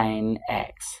sin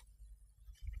x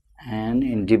and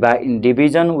in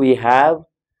division we have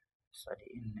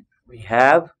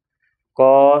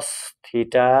cos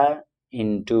theta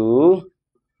into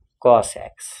cos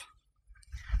x.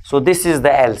 So this is the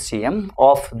LCM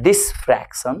of this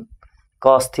fraction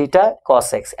cos theta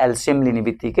cos x. LCM लिने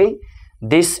बित्तिकै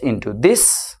this into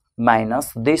this minus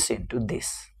this into this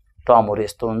टर्महरु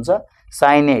यस्तो हुन्छ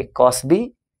sin a cos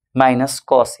b minus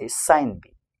cos a sin b.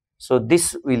 So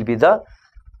this will be the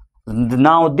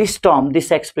now this term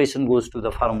this expression goes to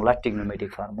the formula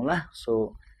trigonometric formula.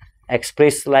 So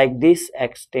expressed like this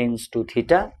x tends to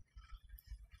theta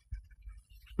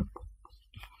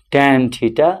tan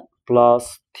theta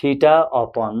plus theta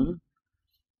upon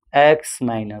x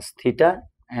minus theta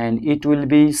and it will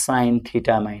be sin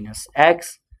theta minus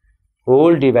x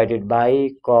whole divided by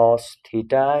cos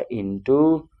theta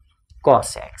into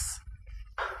cos x.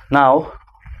 Now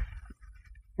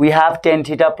we have tan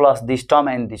theta plus this term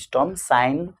and this term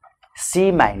sin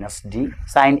c minus d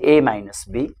sin a minus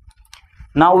b.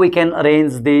 Now we can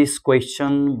arrange this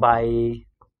question by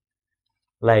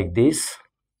like this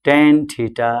tan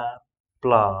theta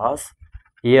plus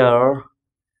here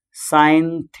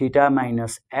sin theta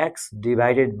minus x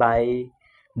divided by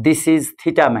this is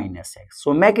theta minus x.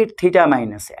 So make it theta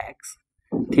minus x.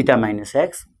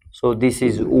 So this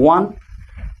is 1.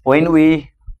 When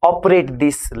we operate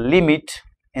this limit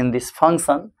in this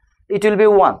function it will be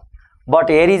 1 but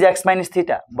here is x minus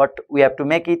theta but we have to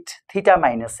make it theta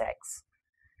minus x.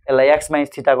 यसलाई x minus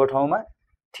theta को ठाउँमा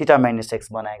theta minus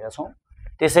x बनाएका छौं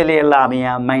त्यसैले यसलाई हामी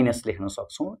यहाँ minus लेख्न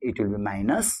सक्छौं it will be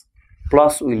minus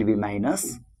plus will be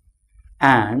minus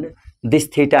and this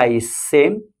theta is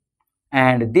same,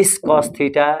 and this cos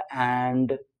theta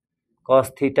and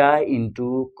cos theta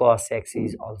into cos x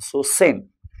is also same.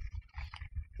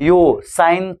 Yo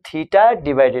sin theta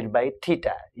divided by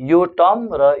theta, yo term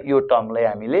र यो टर्मलाई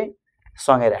हामीले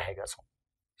सँगै राखेका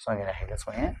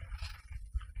छौं यहाँ.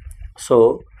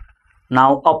 So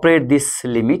now operate this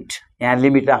limit. यहाँ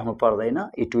limit राख्नु पर्दैन.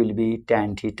 It will be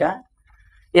tan theta.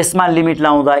 यसमा limit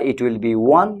लाउँदा it will be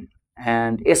 1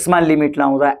 and यसमा लिमिट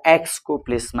लाउँदा x को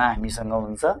प्लेसमा हामीसँग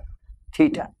हुन्छ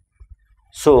theta.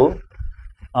 So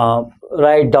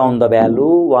write down the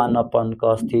value 1 upon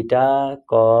cos theta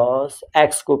cos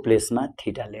x को प्लेसमा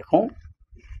theta लेखौं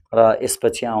र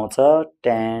यसपछि आउँछ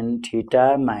tan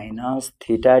theta minus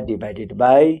theta divided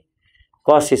by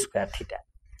cos square theta.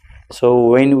 So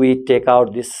when we take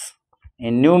out this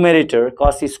in numerator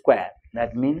cos square,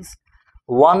 that means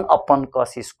 1 upon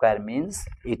cos square means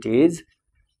it is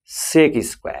sec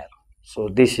square. So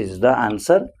this is the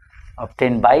answer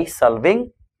obtained by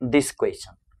solving this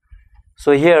question.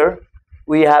 So here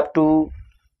we have to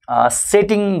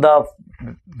setting the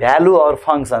value or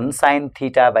function sin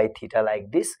theta by theta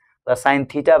like this. The sin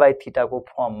theta by theta को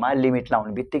form मा limit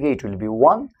लाउने बित्तिकै it will be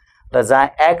 1 र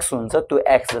जहाँ x हुन्छ त्यो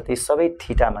x जति सबै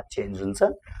theta मा change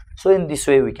हुन्छ. So in this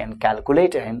way we can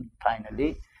calculate and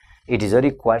finally it is a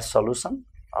required solution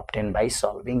obtained by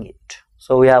solving it.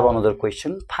 So we have another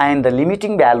question. Find the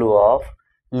limiting value of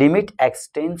limit x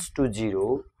tends to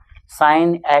 0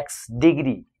 sin x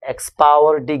degree, x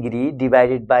power degree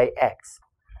divided by x.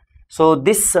 So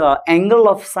this angle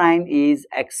of sine is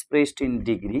expressed in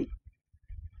degree.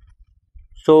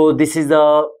 So this is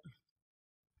the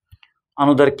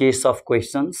another case of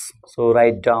questions. So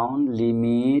write down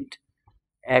limit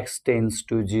x tends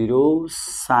to 0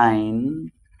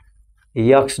 sin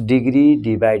x degree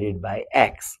divided by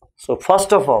x. So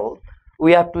first of all,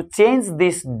 we have to change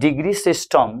this degree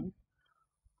system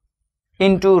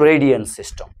into radian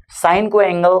system. Sine को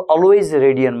angle always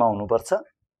radian मा हुनु पर्छ.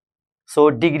 So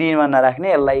degree मा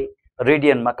नराख्ने यसलाई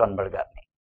radian मा convert गर्ने.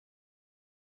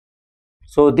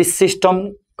 So this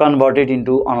system converted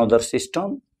into another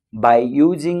system by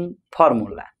using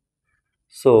formula.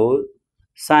 So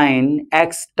sin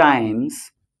x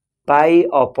times pi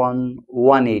upon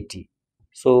 180.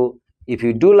 So if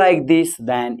you do like this,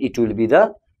 then it will be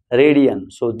the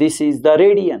radian. So this is the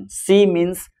radian. C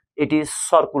means it is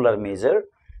circular measure.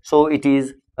 So it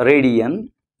is radian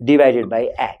divided by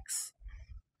x.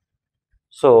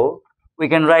 So we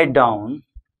can write down,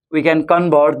 we can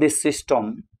convert this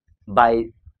system by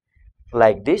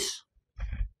like this.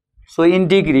 So in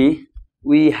degree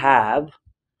we have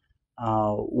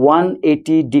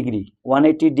 180 degree.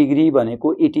 180 degree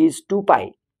भनेको it is 2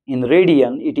 pi. In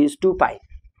radian it is 2 pi.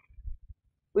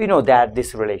 We know that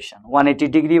this relation 180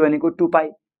 degree भनेको 2 pi.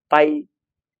 Pi,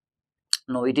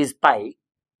 no, it is pi,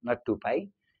 not 2 pi.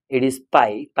 It is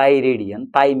pi, pi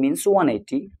radian. Pi means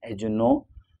 180, as you know.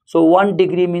 So 1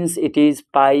 degree means it is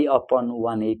pi upon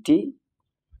 180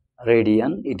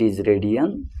 radian. It is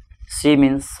radian. C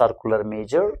means circular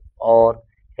measure or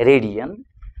radian.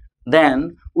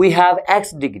 Then we have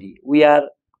x degree. We are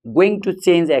going to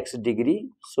change x degree.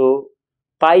 So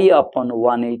pi upon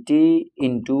 180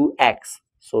 into x.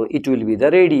 So it will be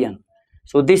the radian.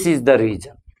 So this is the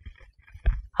region.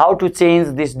 How to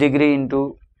change this degree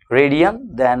into radian?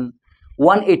 Then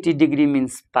 180 degree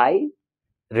means pi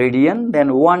radian.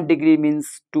 Then 1 degree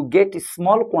means to get a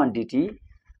small quantity,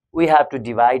 we have to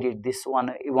divide it this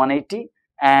 180,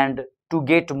 and to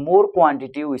get more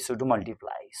quantity we should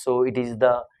multiply. So it is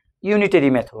the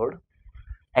unitary method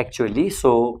actually.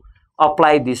 So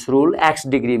apply this rule. X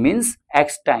degree means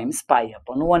x times pi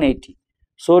upon 180.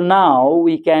 So now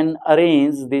we can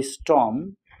arrange this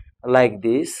term like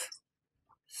this: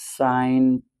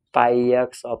 sin pi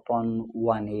x upon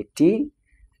 180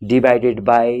 divided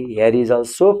by, here is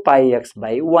also pi x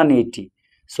by 180.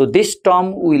 So this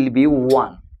term will be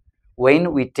 1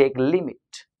 when we take limit.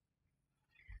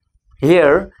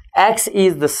 Here x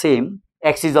is the same,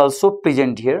 x is also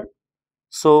present here.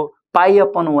 So pi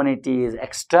upon 180 is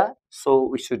extra. So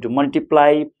we should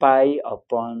multiply pi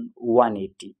upon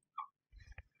 180.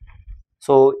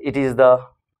 So it is the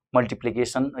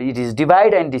multiplication, it is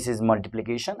divide and this is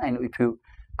multiplication, and if you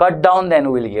cut down then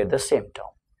we will get the same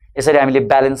term. यसरी हामीले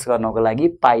balance गर्नको लागि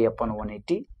pi upon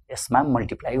 180 यसमा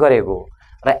multiply गरेको हो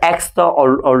र x त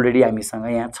already हामीसँग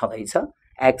यहाँ छँदै छ.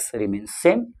 X remains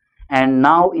same, and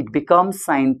now it becomes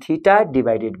sin theta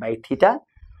divided by theta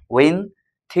when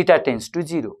theta tends to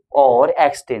 0 or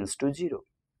x tends to 0.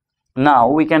 Now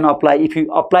we can apply, if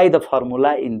you apply the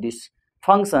formula in this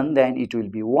function, then it will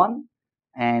be 1,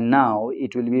 and now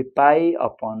it will be pi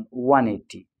upon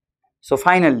 180. So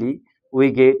finally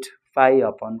we get 5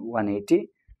 upon 180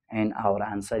 and our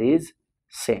answer is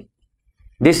same.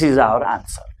 This is our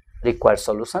answer, required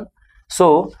solution.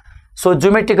 So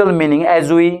geometrical meaning,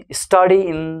 as we study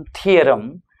in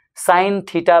theorem, sin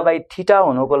theta by theta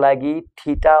हुनुको लागि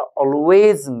theta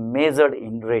always measured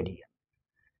in radian.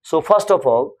 So first of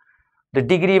all, the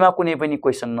degree मा कुनै पनि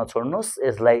question नछोड्नुस्,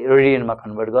 यसलाई radian मा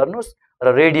convert गर्नुस्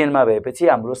र radian मा भएपछि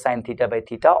हाम्रो sin theta by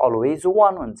theta always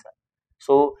 1 हुन्छ.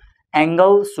 So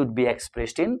angle should be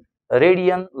expressed in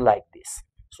radian like this.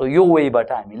 So यो वे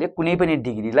बाट हामीले कुनै पनि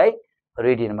डिग्री लाई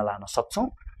रेडियन मा लान सक्छौं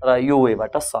र यो वे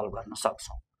बाट सल्भ गर्न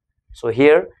सक्छौं. So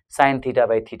here sin theta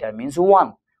by theta means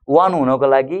 1. 1 हुनको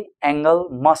लागि angle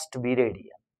must be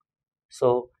radian.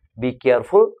 So be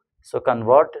careful. So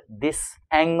convert this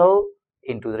angle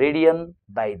into radian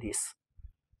by this.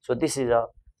 So this is a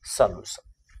solution.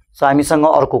 So हामीसँग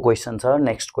अर्को question छ.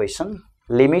 Next question,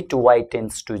 limit y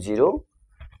tends to 0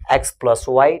 x plus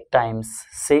y times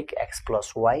sec x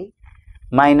plus y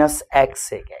minus x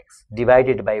sec x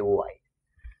divided by y.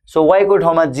 So y को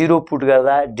ठाउँमा 0 put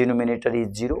गर्दा denominator is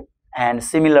 0 and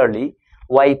similarly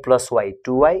y plus y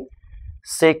 2y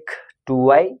sec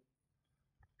 2y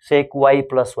sec y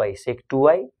plus y sec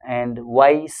 2y and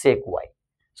y sec y.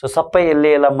 So सबै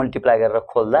यसलाई multiply गरेर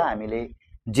खोल्दा हामीले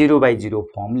 0 by 0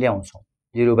 firm ल्याउँछौं.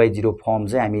 0 by 0 firm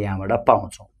चाहिँ हामी यहाँबाट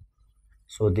पाउँछौं.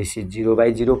 So this is 0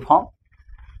 by 0 form,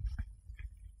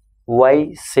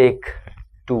 y sec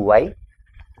 2y,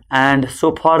 and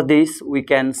so for this we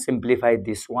can simplify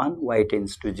this one, y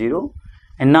tends to 0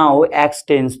 and now x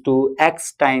tends to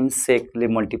x times sec ले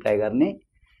multiply गर्ने,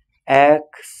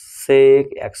 x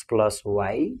sec x plus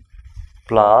y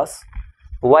plus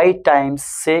y times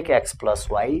sec x plus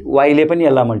y, y ले पनि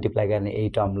यसलाई multiply गर्ने यही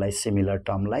टर्मलाई, similar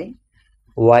टर्मलाई,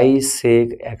 y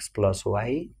sec x plus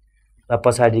y र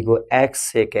पछाडीको x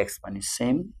sec x पनि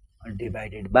same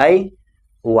divided by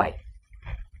y.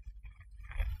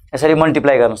 यसरी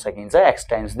multiply गर्न सकिन्छ, x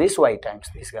times this y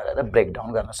times this गरेर ब्रेक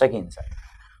डाउन गर्न सकिन्छ.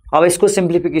 अब यसको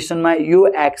सिम्प्लिफिकेसनमा यो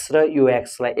x र यो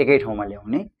x लाई एकै ठाउँमा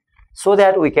ल्याउने, so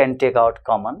that we can take out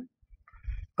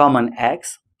common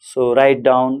x. So write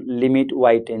down limit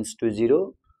y tends to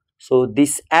 0. So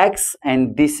this x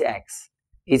and this x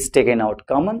is taken out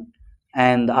common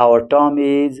and our term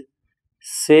is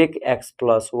sec x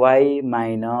plus y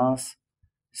minus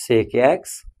sec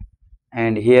x,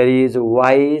 and here is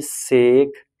y sec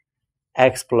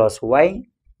x plus y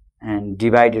and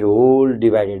divided whole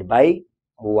divided by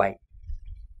y.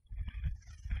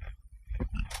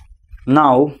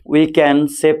 Now we can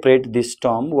separate this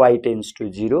term y tends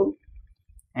to 0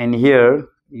 and here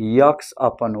x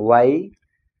upon y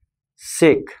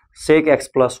sec x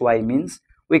plus y means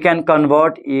we can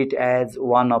convert it as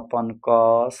 1 upon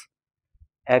cos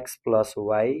x plus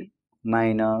y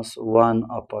minus 1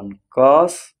 upon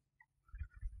cos.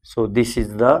 So this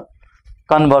is the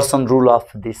conversion rule of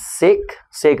this sec.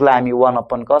 Sec लाई हामी 1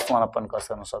 upon cos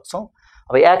गर्न सक्छौं.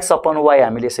 अब x upon y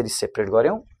हामीले यसरी separate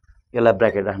गर्यौं, यसलाई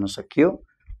bracket राख्न सकियो,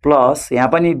 प्लस यहाँ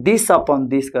पनि this upon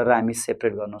this गरेर हामी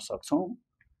सेपरेट गर्न सक्छौं,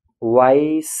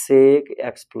 y sec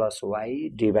x plus y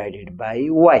divided by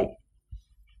y.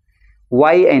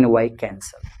 y and y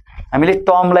cancel. हामीले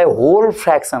टर्मलाई होल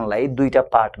फ्र्याक्सनलाई दुईटा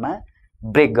पार्टमा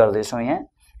ब्रेक गर्दै छौं.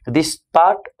 यहाँ this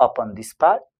part upon this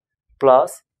part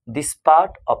plus this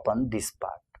part upon this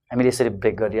part हामीले यसरी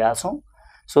ब्रेक गरिरहेका छौं.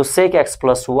 सो sec x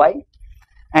plus y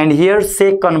and here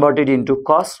sec converted into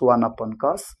cos 1 upon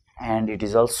cos and it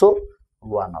is also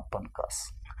 1 upon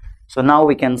cos. So now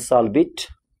we can solve it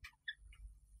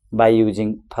by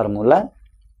using formula.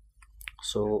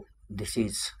 So this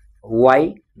is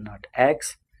y, not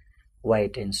x, y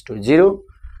tends to 0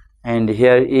 and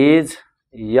here is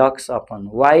x upon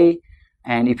y,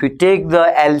 and if you take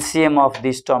the LCM of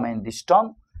this term and this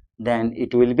term then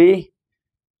it will be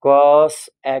cos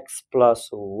x plus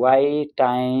y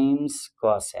times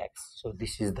cos x. So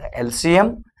this is the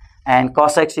LCM and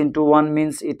cos x into 1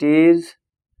 means it is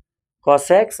cos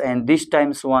x and this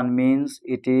times 1 means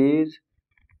it is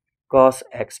cos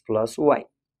x plus y.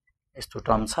 यस्तो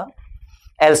term छ.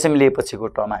 LCM लिएपछिको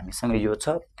term हामीसँग यो छ,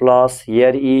 plus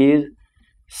here is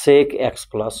sec x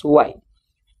plus y.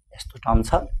 यस्तो term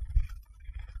छ.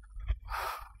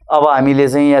 अब हामीले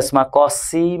चाहिँ यसमा cos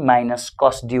c minus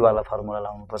cos d वाला फर्मुला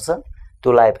लाउनु पर्छ.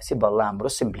 त्यो लाएपछि बल्ल हाम्रो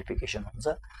सिम्प्लिफिकेसन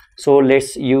हुन्छ. So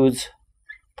let's use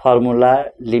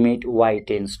formula limit y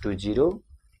tends to 0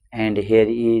 and here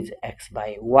is x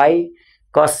by y.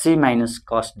 Cos c minus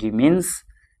cos d means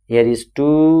here is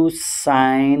 2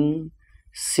 sin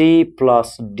c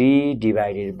plus d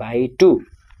divided by 2.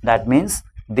 That means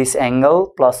this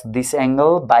angle plus this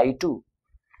angle by 2.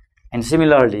 And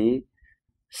similarly,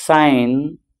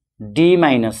 sin d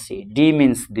minus c. D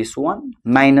means this one,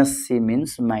 minus c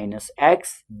means minus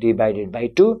x divided by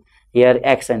 2. Here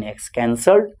x and x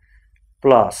cancelled,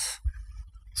 plus.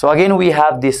 So again we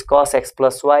have this cos x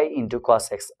plus y into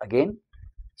cos x again.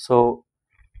 So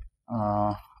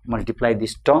multiply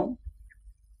this term,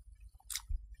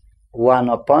 1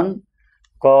 upon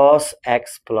cos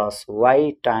x plus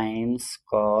y times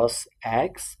cos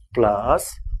x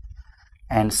plus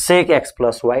and sec x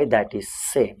plus y, that is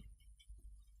same.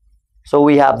 So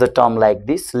we have the term like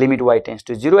this, limit y tends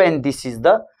to 0, and this is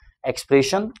the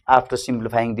expression after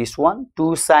simplifying this one.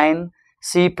 2 sin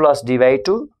c plus d by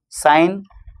 2 sin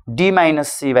d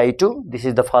minus c by 2, this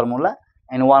is the formula,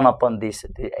 and 1 upon this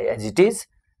as it is,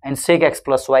 and sec x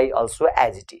plus y also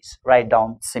as it is. Write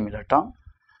down similar term.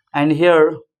 And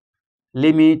here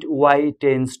limit y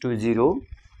tends to 0.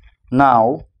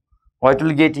 Now what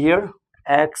will get here?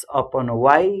 X upon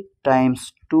y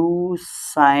times 2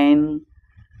 sin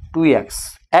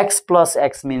 2x. X plus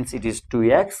x means it is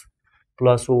 2x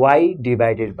plus y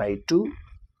divided by 2,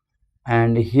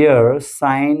 and here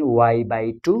sin y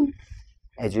by 2,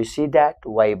 as you see that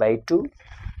y by 2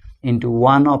 into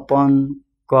 1 upon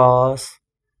cos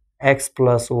x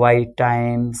plus y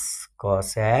times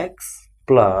cos x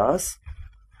plus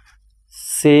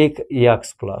sec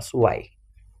x plus y.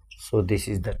 So this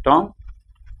is the term.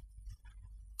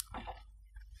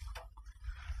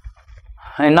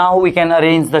 And now we can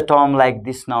arrange the term like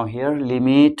this. Now here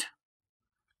limit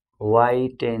y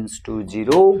tends to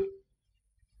 0.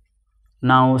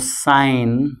 Now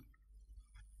sin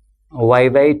y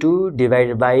by 2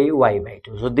 divided by y by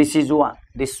 2. So this is 1.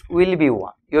 This will be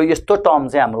 1. यो यस्तो term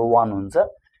चाहिँ हाम्रो 1 हुन्छ.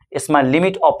 यसमा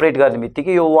limit अपरेट गर्ने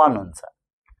बित्तिकै यो 1 हुन्छ.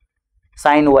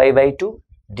 sin y by 2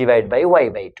 divided by y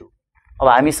by 2. अब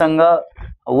हामीसँग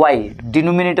y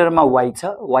डिनोमिनेटरमा y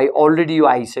छ, y अलरेडी यो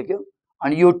आइसक्यो,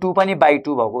 अनि यो 2 पनि by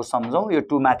 2 भएको सम्झौं. यो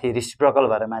 2 माथि रेसिप्रोकल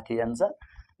भएर माथि जान्छ.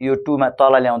 यो 2 मा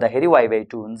तल ल्याउँदाखेरि y by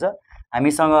 2 हुन्छ.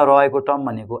 हामीसँग रहेको टर्म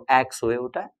भनेको x हो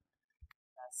एउटा,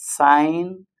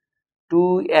 sin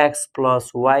 2x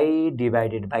plus y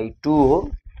divided by 2 हो,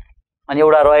 अनि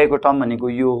एउटा रहेको टर्म भनेको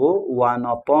यो हो 1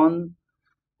 upon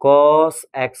cos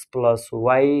x plus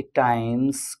y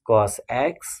times cos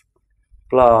x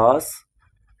plus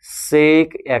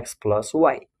sec x plus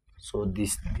y. So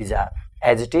these are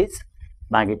as it is.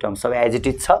 बाँकी टर्म सब as it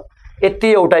is छ.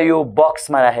 यति एउटा यो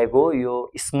बक्समा राखेको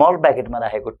यो स्मल ब्र्याकेटमा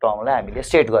राखेको टर्मलाई हामीले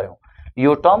सेट गर्यौं.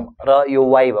 यो टर्म र यो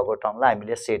y भएको टर्मलाई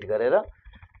हामीले सेट गरेर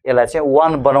यसलाई चाहिँ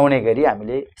 1 बनाउने गरी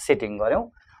हामीले सेटिङ गर्यौं,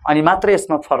 अनि मात्र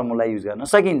यसमा फर्मुला युज गर्न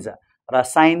सकिन्छ. र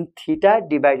sin theta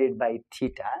divided by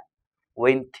theta,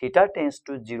 when theta tends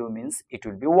to 0 means it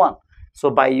will be 1. So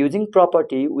by using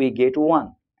property we get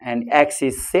 1, and x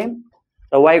is same.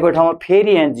 Raw y को ठाउँमा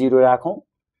फेरि यहाँ 0 राखौं.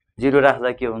 0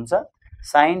 राख्दा के हुन्छ?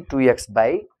 sin 2x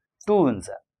by 2 हुन्छ,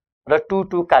 र 2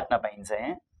 2 काट्न पाइन्छ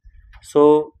यहाँ.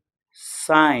 So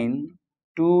sin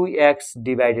 2x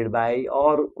divided by,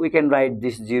 or we can write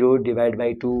this 0 divided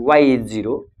by 2, y is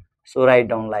 0. So write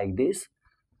down like this,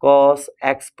 cos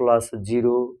x plus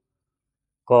 0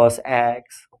 cos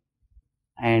x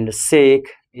and sec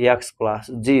x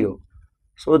plus 0.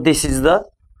 So this is the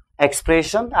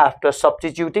expression after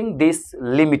substituting this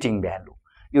limiting value.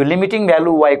 Yo limiting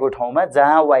value y को ठाउँमा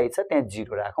जहाँ y छ त्यहाँ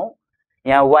 0 राखौं.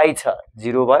 यहाँ y छ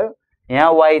 0 भयो,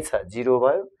 यहाँ y छ 0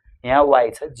 भयो, यहाँ y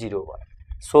छ 0 भयो.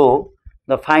 So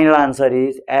the final answer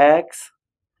is x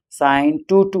sin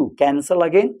 2 cancel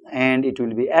again, and it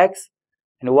will be x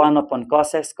and 1 upon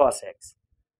cos x cos x.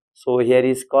 So here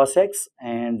is cos x,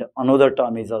 and another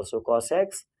term is also cos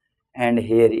x, and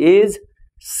here is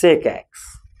sec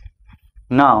x.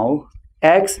 Now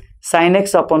x sin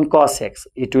x upon cos x,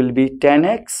 it will be tan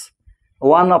x.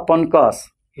 1 upon cos,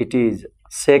 it is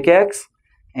sec x,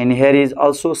 and here is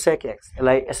also sec x.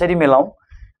 यसलाई यसरी मिलाऊ.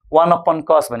 1 upon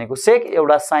cos भनेको sec,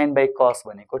 एउटा sin by cos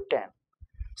भनेको tan.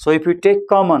 So if you take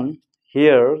common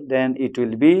here, then it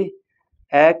will be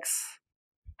x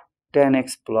tan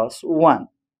x plus 1.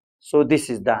 So this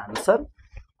is the answer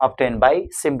obtained by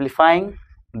simplifying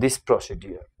this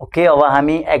procedure. Okay, अब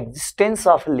हामी existence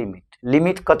of limit,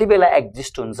 limit कति बेला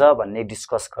exist हुन्छ भन्ने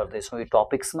discuss गर्दै छौं यो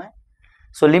टपिक्समा.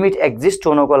 So limit exist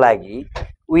होनको लागि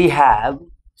we have,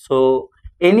 so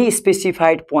any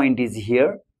specified point is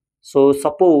here. So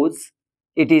suppose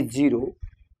it is 0.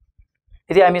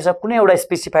 यदि हामीसँग कुनै एउटा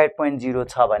स्पेसिफाइड पोइन्ट 0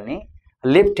 छ भने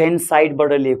लेफ्ट ह्यान्ड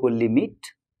साइडबाट लिएको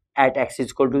limit at x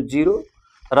is equal to 0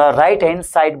 raw right hand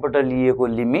साइडबाट लिएको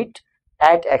limit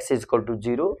at x is equal to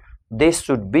 0, they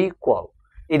should be equal.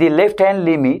 यदि लेफ्ट ह्यान्ड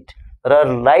लिमिट र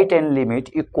राइट ह्यान्ड लिमिट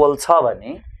इक्वल छ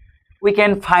भने we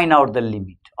can find out the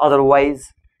limit. Otherwise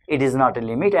it is not a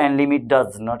limit and limit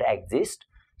does not exist.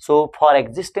 So for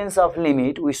existence of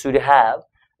limit, we should have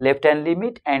left hand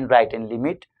limit and right hand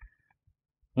limit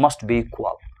must be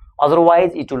equal.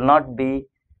 Otherwise, it will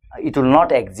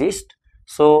not exist.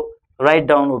 So write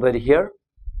down over here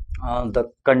the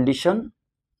condition.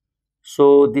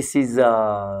 So this is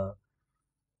the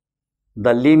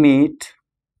limit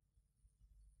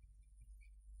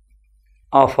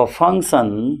of a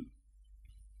function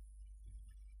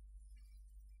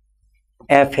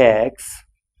fx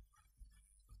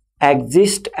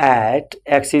exists at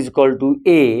x is equal to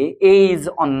a. A is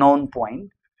unknown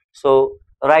point. So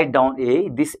write down a.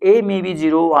 This a may be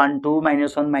 0, 1, 2,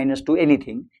 minus 1, minus 2,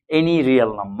 anything, any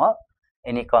real number,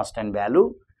 any constant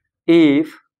value,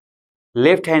 if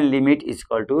left hand limit is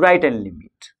equal to right hand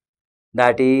limit.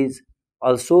 That is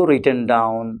also written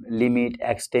down limit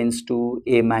x tends to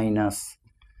a minus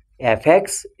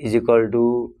fx is equal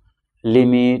to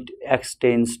limit x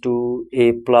tends to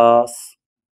a plus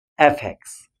fx.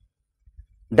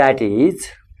 That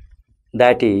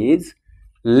is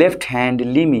left hand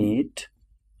limit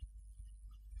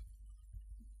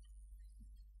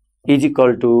is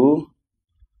equal to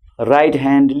right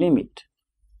hand limit.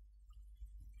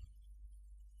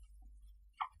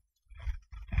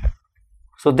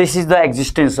 So this is the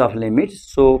existence of limit.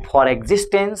 So for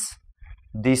existence,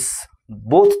 this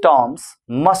both terms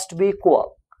must be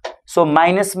equal. So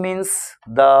minus means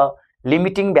the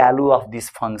limiting value of this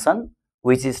function,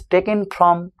 which is taken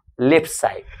from left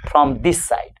side, from this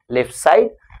side, left side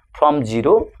from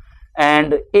 0,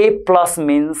 and a plus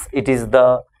means it is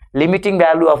the limiting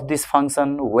value of this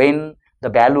function when the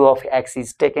value of x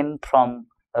is taken from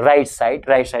right side.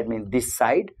 Right side means this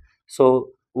side. So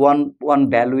one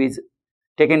value is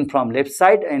taken from left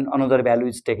side and another value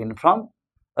is taken from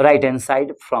right hand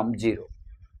side from 0.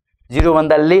 0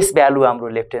 भन्दा less value हाम्रो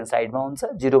left hand साइडमा हुन्छ,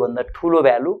 0 भन्दा ठूलो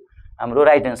value हाम्रो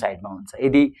right hand साइडमा हुन्छ.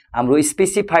 यदि हाम्रो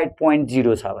स्पेसिफाइड पोइन्ट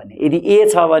 0 छ भने, यदि a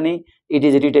छ भने it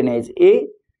is written as a,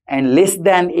 and less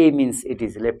than a means it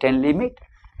is left hand limit,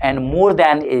 and more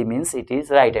than a means it is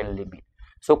right hand limit.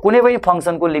 So कुनै पनि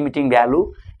फंक्सनको limiting value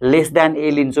less than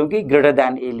a लिन्छौं कि greater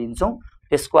than a लिन्छौं,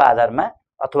 त्यसको आधारमा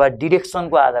अथवा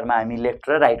डिरेक्सनको आधारमा हामी left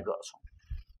र right गर्छौं.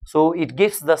 So it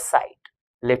gives the side,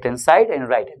 left hand side and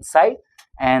right hand side,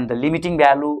 and the limiting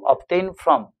value obtained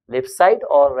from left side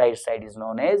or right side is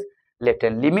known as left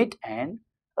hand limit and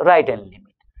right hand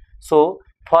limit. So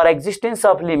for existence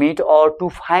of limit or to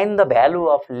find the value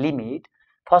of limit,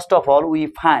 first of all we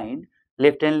find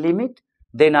left hand limit,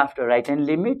 then after right hand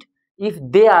limit. If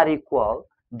they are equal,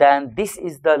 then this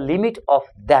is the limit of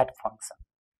that function.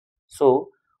 So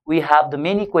we have the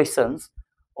many questions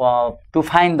to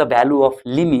find the value of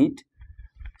limit.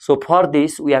 So for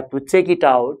this we have to check it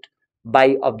out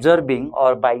by observing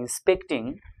or by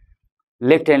inspecting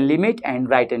left hand limit and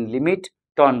right hand limit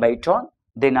turn by turn.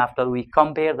 Then after we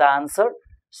compare the answer.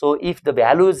 So if the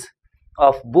values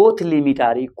of both limit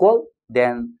are equal,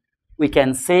 then we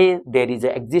can say there is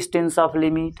an existence of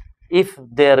limit. If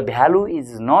their value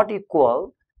is not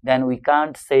equal, then we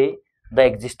can't say the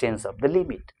existence of the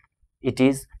limit.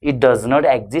 It does not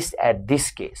exist at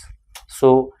this case.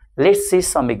 So let's see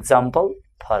some example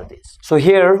for this. So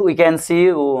here we can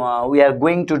see we are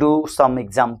going to do some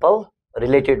example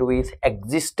related with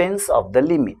existence of the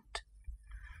limit.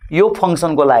 Yo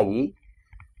function को लागि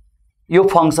यो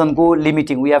function को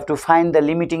limiting, we have to find the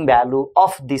limiting value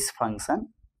of this function.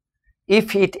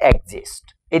 If it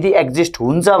exists, यदि exist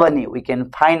हुन्छ भने we can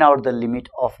find out the limit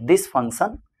of this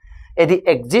function. यदि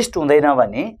exist हुँदैन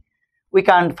भने we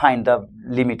can't find the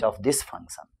limit of this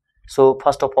function. So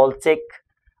first of all check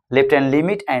left hand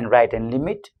limit and right hand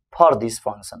limit for this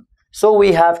function. So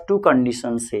we have two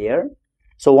conditions here.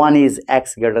 So one is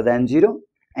x greater than 0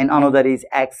 and another is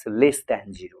x less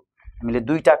than 0. हामीले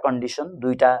दुईटा condition,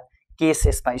 दुईटा case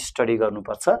यसमा study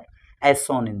गर्नुपर्छ as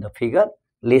shown in the figure.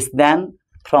 Less than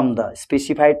from the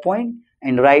specified point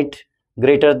and right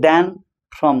greater than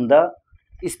from the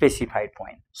specified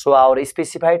point. So our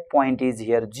specified point is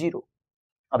here 0.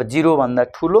 अब 0 भन्दा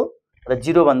ठूलो र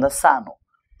 0 भन्दा सानो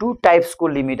two types को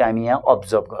limit हामी यहाँ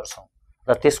observe गर्छौं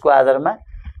र त्यसको आधारमा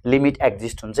limit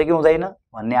exist हुन्छ कि हुँदैन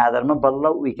भन्ने आधारमा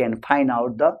बल्ल we can find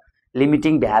out the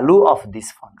limiting value of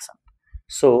this function.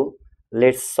 So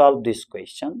let's solve this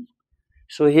question.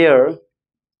 So here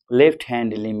left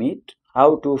hand limit,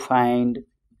 how to find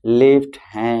left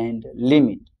hand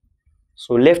limit?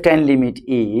 So left hand limit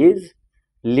is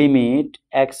limit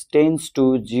x tends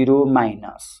to 0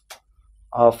 minus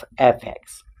of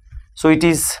fx. So it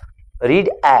is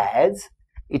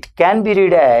it can be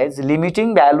read as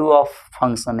limiting value of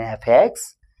function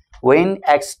fx when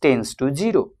x tends to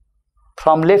 0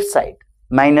 from left side.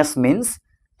 Minus means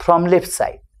from left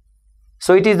side.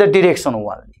 So it is the direction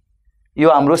only. यो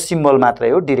हाम्रो symbol मात्रै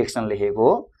हो, direction लेखेको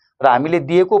हो र हामीले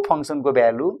दिएको फंक्सनको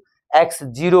value x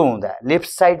 0 हुँदा left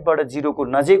साइडबाट 0 को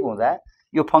नजिक हुँदा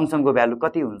यो फंक्सनको भ्यालु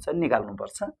कति हुन्छ निकाल्नु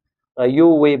पर्छ र यो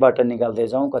वेबाट निकाल्दै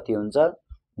जाउँ कति हुन्छ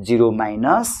 0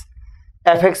 minus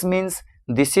fx means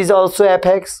this is also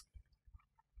fx,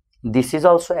 this is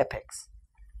also fx.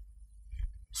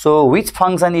 So which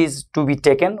function is to be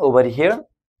taken over here?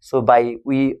 So by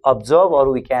we observe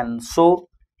or we can show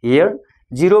here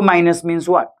 0 minus means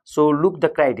what? So look the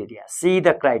criteria, see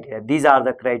the criteria, these are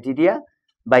the criteria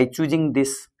by choosing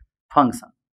this function.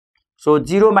 So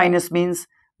 0 minus means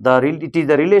it is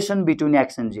the relation between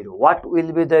x and 0. What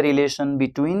will be the relation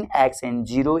between x and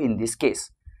 0 in this case?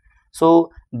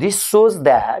 So this shows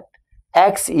that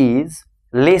x is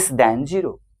less than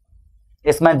 0.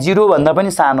 यसमा 0 भन्दा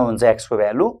पनि सानो हुन्छ x को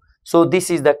value. So this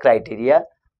is the criteria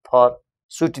for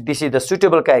this is the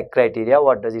suitable criteria.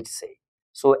 What does it say?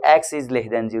 So x is less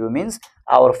than 0 means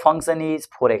our function is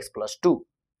 4x plus 2.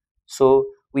 So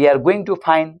we are going to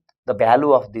find the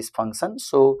value of this function.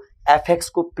 So fx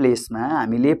को place मा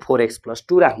हामीले 4x plus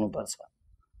 2 राख्नु पर्छ.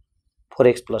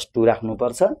 4x plus 2 राख्नु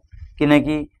पर्छ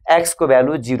किनकि x को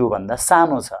value 0 भन्दा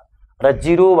सानो छ र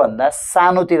 0 भन्दा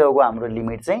सानोतिरको हाम्रो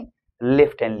लिमिट चाहिँ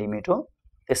लेफ्ट ह्यान्ड लिमिट हो.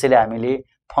 त्यसैले हामीले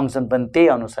फंक्सन पनि त्यही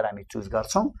अनुसार हामी चुज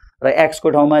गर्छौं र x को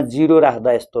ठाउँमा 0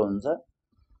 राख्दा यस्तो हुन्छ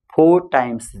 4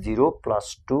 times 0 plus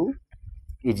 2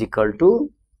 is equal to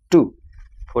 2.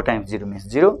 4 times 0 means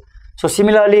 0. So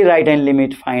similarly right hand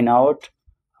limit, find out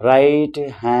right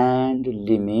hand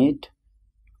limit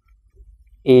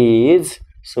is,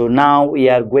 so now we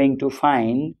are going to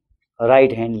find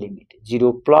right hand limit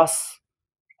 0 plus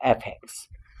fx.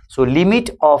 So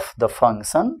limit of the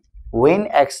function when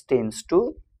x tends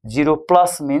to 0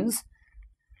 plus means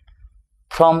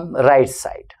from right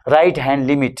side, right hand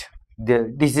limit.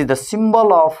 This is the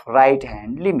symbol of right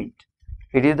hand limit.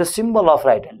 It is the symbol of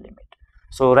right hand limit.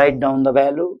 So write down the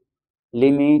value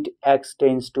limit x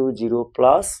tends to 0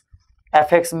 plus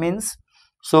fx means,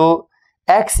 so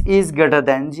x is greater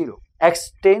than 0.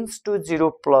 X tends to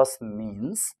 0 plus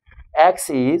means x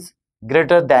is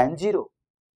greater than 0.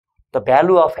 The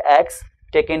value of x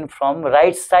taken from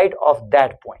right side of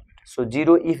that point. So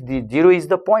 0, if the 0 is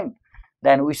the point,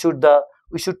 then we should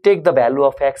take the value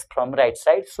of x from right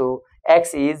side. So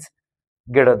x is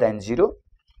greater than 0.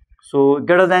 So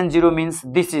greater than 0 means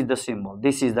this is the symbol,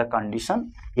 this is the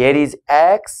condition. Here is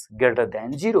x greater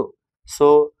than 0.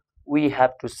 So we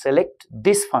have to select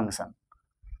this function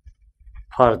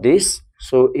for this.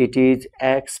 So it is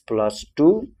x plus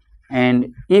 2,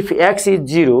 and if x is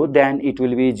 0 then it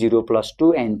will be 0 plus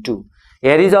 2 and 2.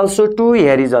 Here is also 2,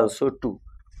 here is also 2.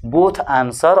 Both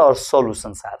answer or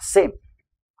solutions are same.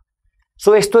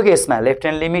 So यस्तो केसमा left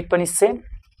hand limit पनि same,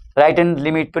 right hand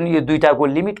limit पनि यो दुईटाको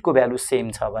लिमिटको value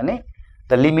same छ भने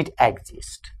the limit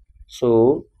exists.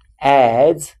 So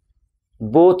as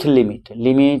both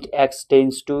limit x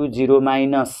tends to 0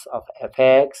 minus of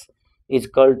fx is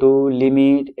equal to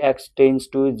limit x tends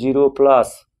to 0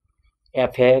 plus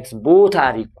fx, both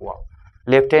are equal.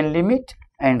 Left hand limit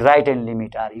and right hand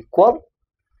limit are equal.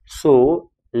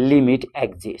 So limit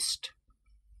exists.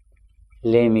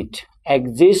 Limit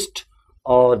exists,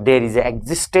 or there is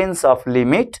existence of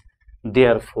limit.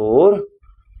 Therefore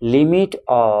limit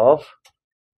of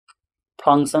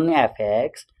function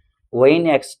fx when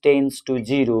x tends to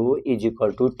 0 is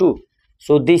equal to 2.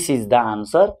 So this is the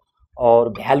answer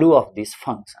or value of this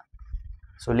function.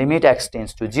 So limit x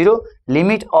tends to 0,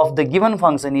 limit of the given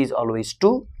function is always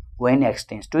 2 when x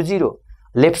tends to 0.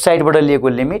 Left side बाट लिएको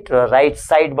limit र right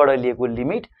side बाट लिएको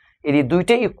limit यदि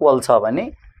दुईटै equal छ भने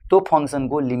त्यो function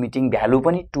को लिमिटिङ भ्यालु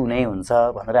पनि 2 नै हुन्छ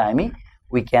भनेर हामी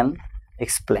we can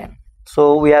explain.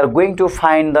 So we are going to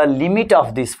find the limit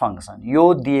of this function.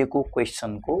 यो दिएको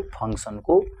क्वेशन को फंक्सन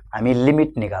को हामी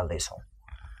लिमिट निकाल्दै छौं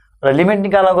र लिमिट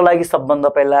निकाल्नको लागि सबभन्दा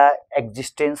पहिला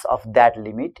existence of that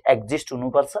limit exist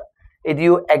हुनुपर्छ. यदि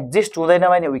यो एक्जिस्ट हुँदैन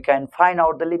भने we can find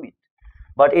out the limit,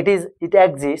 but it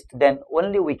exists, then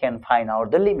only we can find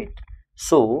out the limit.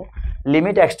 So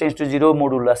limit x tends to 0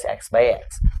 modulus x by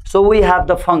x. So we have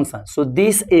the function. So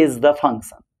this is the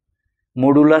function.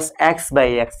 Modulus x by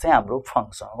x चाहिँ हाम्रो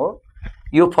function हो.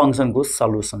 यो function को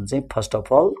solution चाहिँ first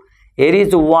of all here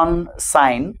is one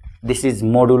sign, this is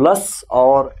modulus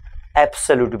or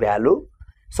absolute value.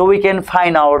 So we can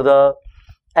find out the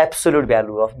absolute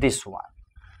value of this one.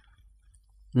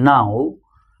 Now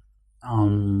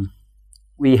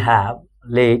we have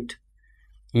let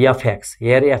fx,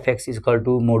 here fx is equal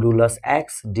to modulus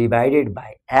x divided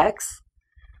by x.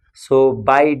 So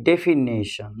by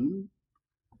definition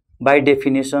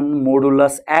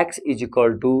modulus x is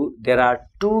equal to, there are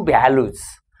two values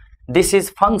this is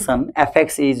function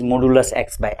fx is modulus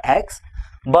x by x,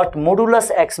 but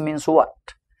modulus x means what?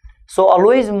 So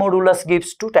always modulus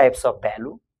gives two types of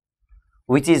value,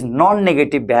 which is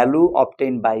non-negative value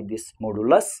obtained by this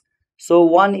modulus. So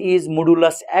one is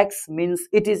modulus x, means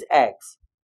it is x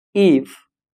if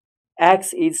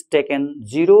x is taken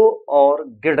 0 or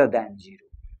greater than 0.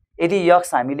 यदि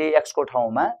x हामीले x को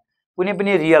ठाउँमा कुनै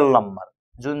पनि real number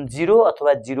जुन 0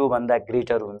 अथवा 0 भन्दा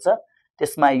greater हुन्छ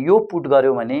त्यसमा यो पुट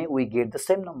गर्यो भने we get the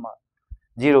same number.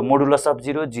 0 modulus of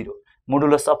 0 0,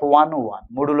 modulus of 1 1,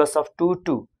 modulus of 2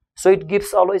 2. So it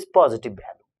gives always positive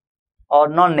value or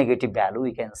non-negative value,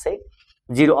 we can say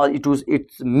 0, or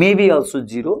it may be also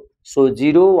 0. So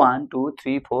 0 1 2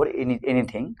 3 4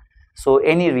 anything, so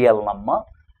any real number.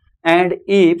 And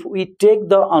if we take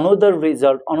the another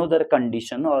result, another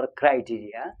condition or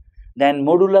criteria, then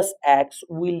modulus x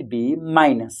will be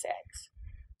minus x.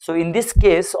 So in this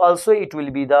case also it will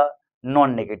be the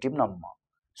non-negative number.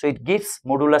 So it gives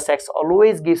modulus x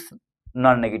always gives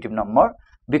non-negative number,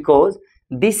 because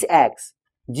this x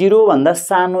 0 भन्दा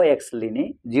सानो x लिने,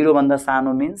 0 भन्दा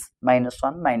सानो means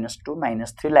 -1 -2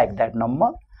 -3 like that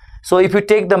number. So if you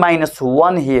take the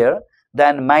 -1 here,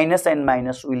 then minus and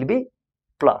minus will be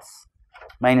plus,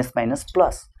 minus minus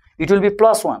plus, it will be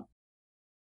 +1.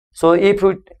 So if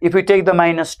we take the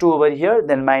 -2 over here,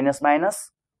 then minus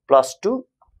minus +2.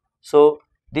 So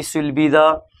this will be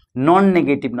the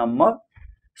non-negative number.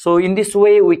 So in this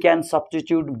way we can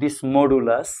substitute this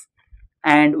modulus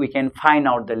and we can find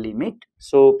out the limit.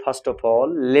 So first of all,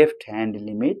 left hand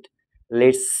limit,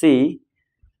 let's see,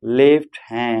 left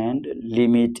hand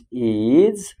limit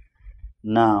is,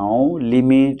 now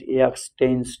limit x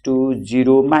tends to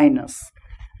 0 minus,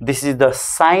 this is the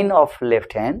sign of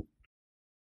left hand.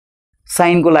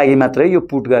 Sign को लागि मात्रै यो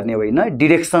put गर्ने होइन,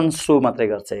 direction show मात्रै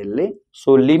गर्छ यसले.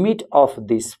 So limit of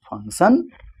this function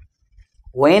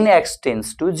when x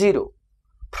tends to 0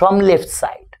 from left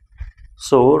side.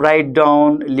 So write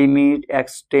down limit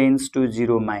x tends to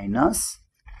 0 minus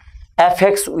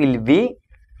fx will be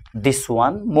this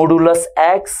one, modulus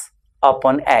x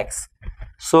upon x.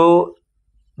 So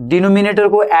denominator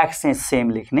को x चाहिँ same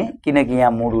लेख्ने किनकि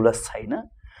यहाँ modulus छैन,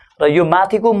 र यो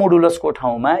माथिको modulus को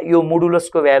ठाउँमा यो modulus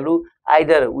को value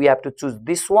either we have to choose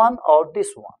this one or this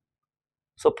one.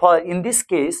 So for in this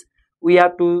case we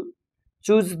have to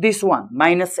choose this one,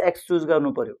 minus x choose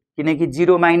गर्नु पर्यो किनकि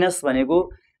 0 minus भनेको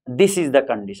this is the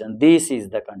condition, this is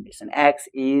the condition, x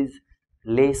is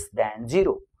less than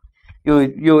 0.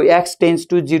 Yo x tends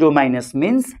to 0 minus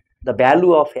means the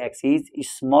value of x is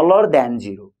smaller than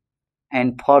 0,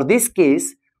 and for this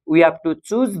case we have to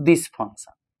choose this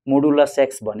function. Modulus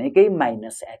x भनेकै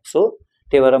minus x हो,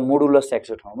 त्यही भएर modulus x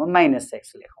को ठाउँमा minus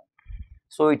x लेखौं.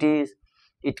 So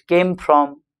it came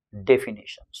from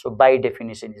definition. So by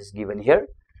definition is given here.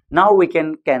 Now we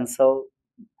can cancel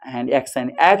and x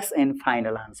and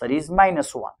final answer is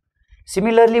 -1.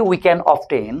 Similarly we can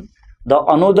obtain the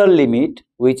another limit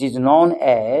which is known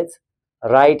as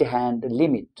right hand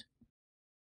limit.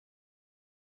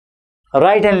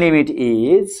 Right hand limit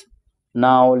is,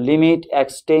 now limit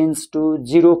x tends to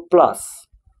 0 plus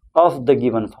of the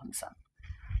given function.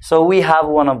 So we have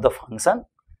one of the function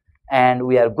and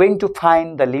we are going to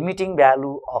find the limiting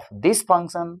value of this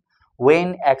function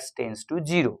when x tends to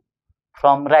 0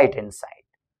 from right hand side,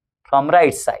 from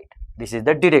right side. This is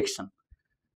the direction,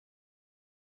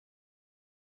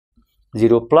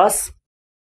 0 plus.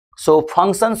 So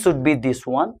function should be this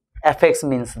one, fx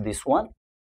means this one,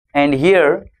 and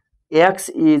here x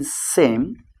is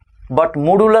same, but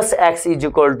modulus x is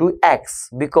equal to x,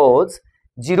 because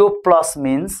 0 plus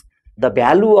means the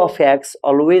value of x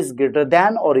always greater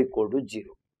than or equal to 0.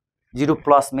 0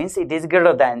 plus means it is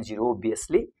greater than 0,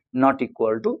 obviously, not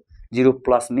equal to. 0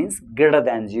 plus means greater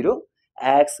than 0.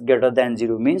 X greater than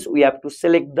 0 means we have to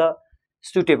select the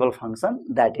suitable function,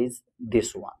 that is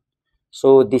this one.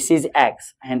 So this is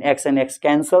x and x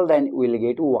cancel, then we will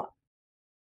get 1.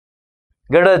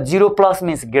 Greater 0 plus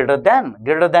means greater than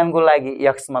को लागि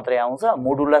x मात्रै आउँछ,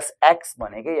 modulus x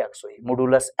भनेकै x हो.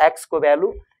 Modulus x को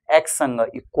value x सँग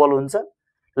equal हुन्छ,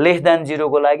 less than 0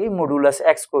 को लागि मोडुलस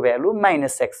x को भ्यालु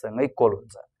माइनस x सँग इक्वल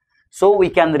हुन्छ. So we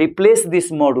can replace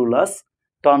this modulus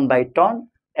turn by turn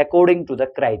according to the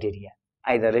criteria,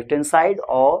 either left hand side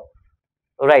or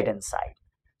right hand side.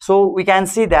 So we can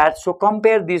see that, so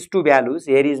compare these two values,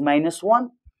 here is -1,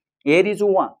 here is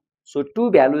 1. So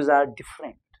two values are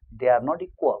different, they are not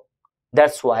equal.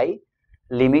 That's why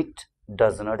limit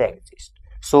does not exist.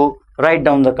 So write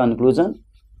down the conclusion.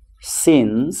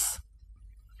 Since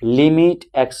limit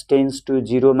x tends to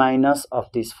 0 minus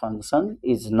of this function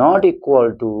is not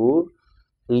equal to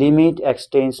limit x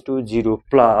tends to 0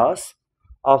 plus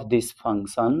of this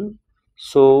function,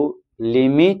 so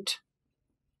limit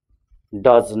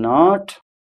does not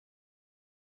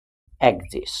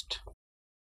exist.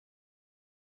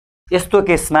 यस्तो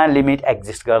केसमा limit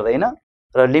exist गर्दैन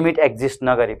र limit exist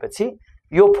नगरेपछि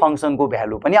यो फंक्सनको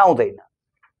value पनि आउँदैन.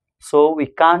 So we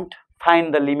can't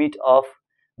find the limit of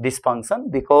this function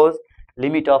because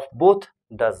limit of both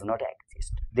does not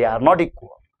exist. They are not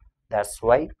equal. That's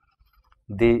why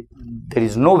there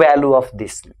is no value of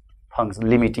this function,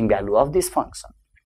 limiting value of this function.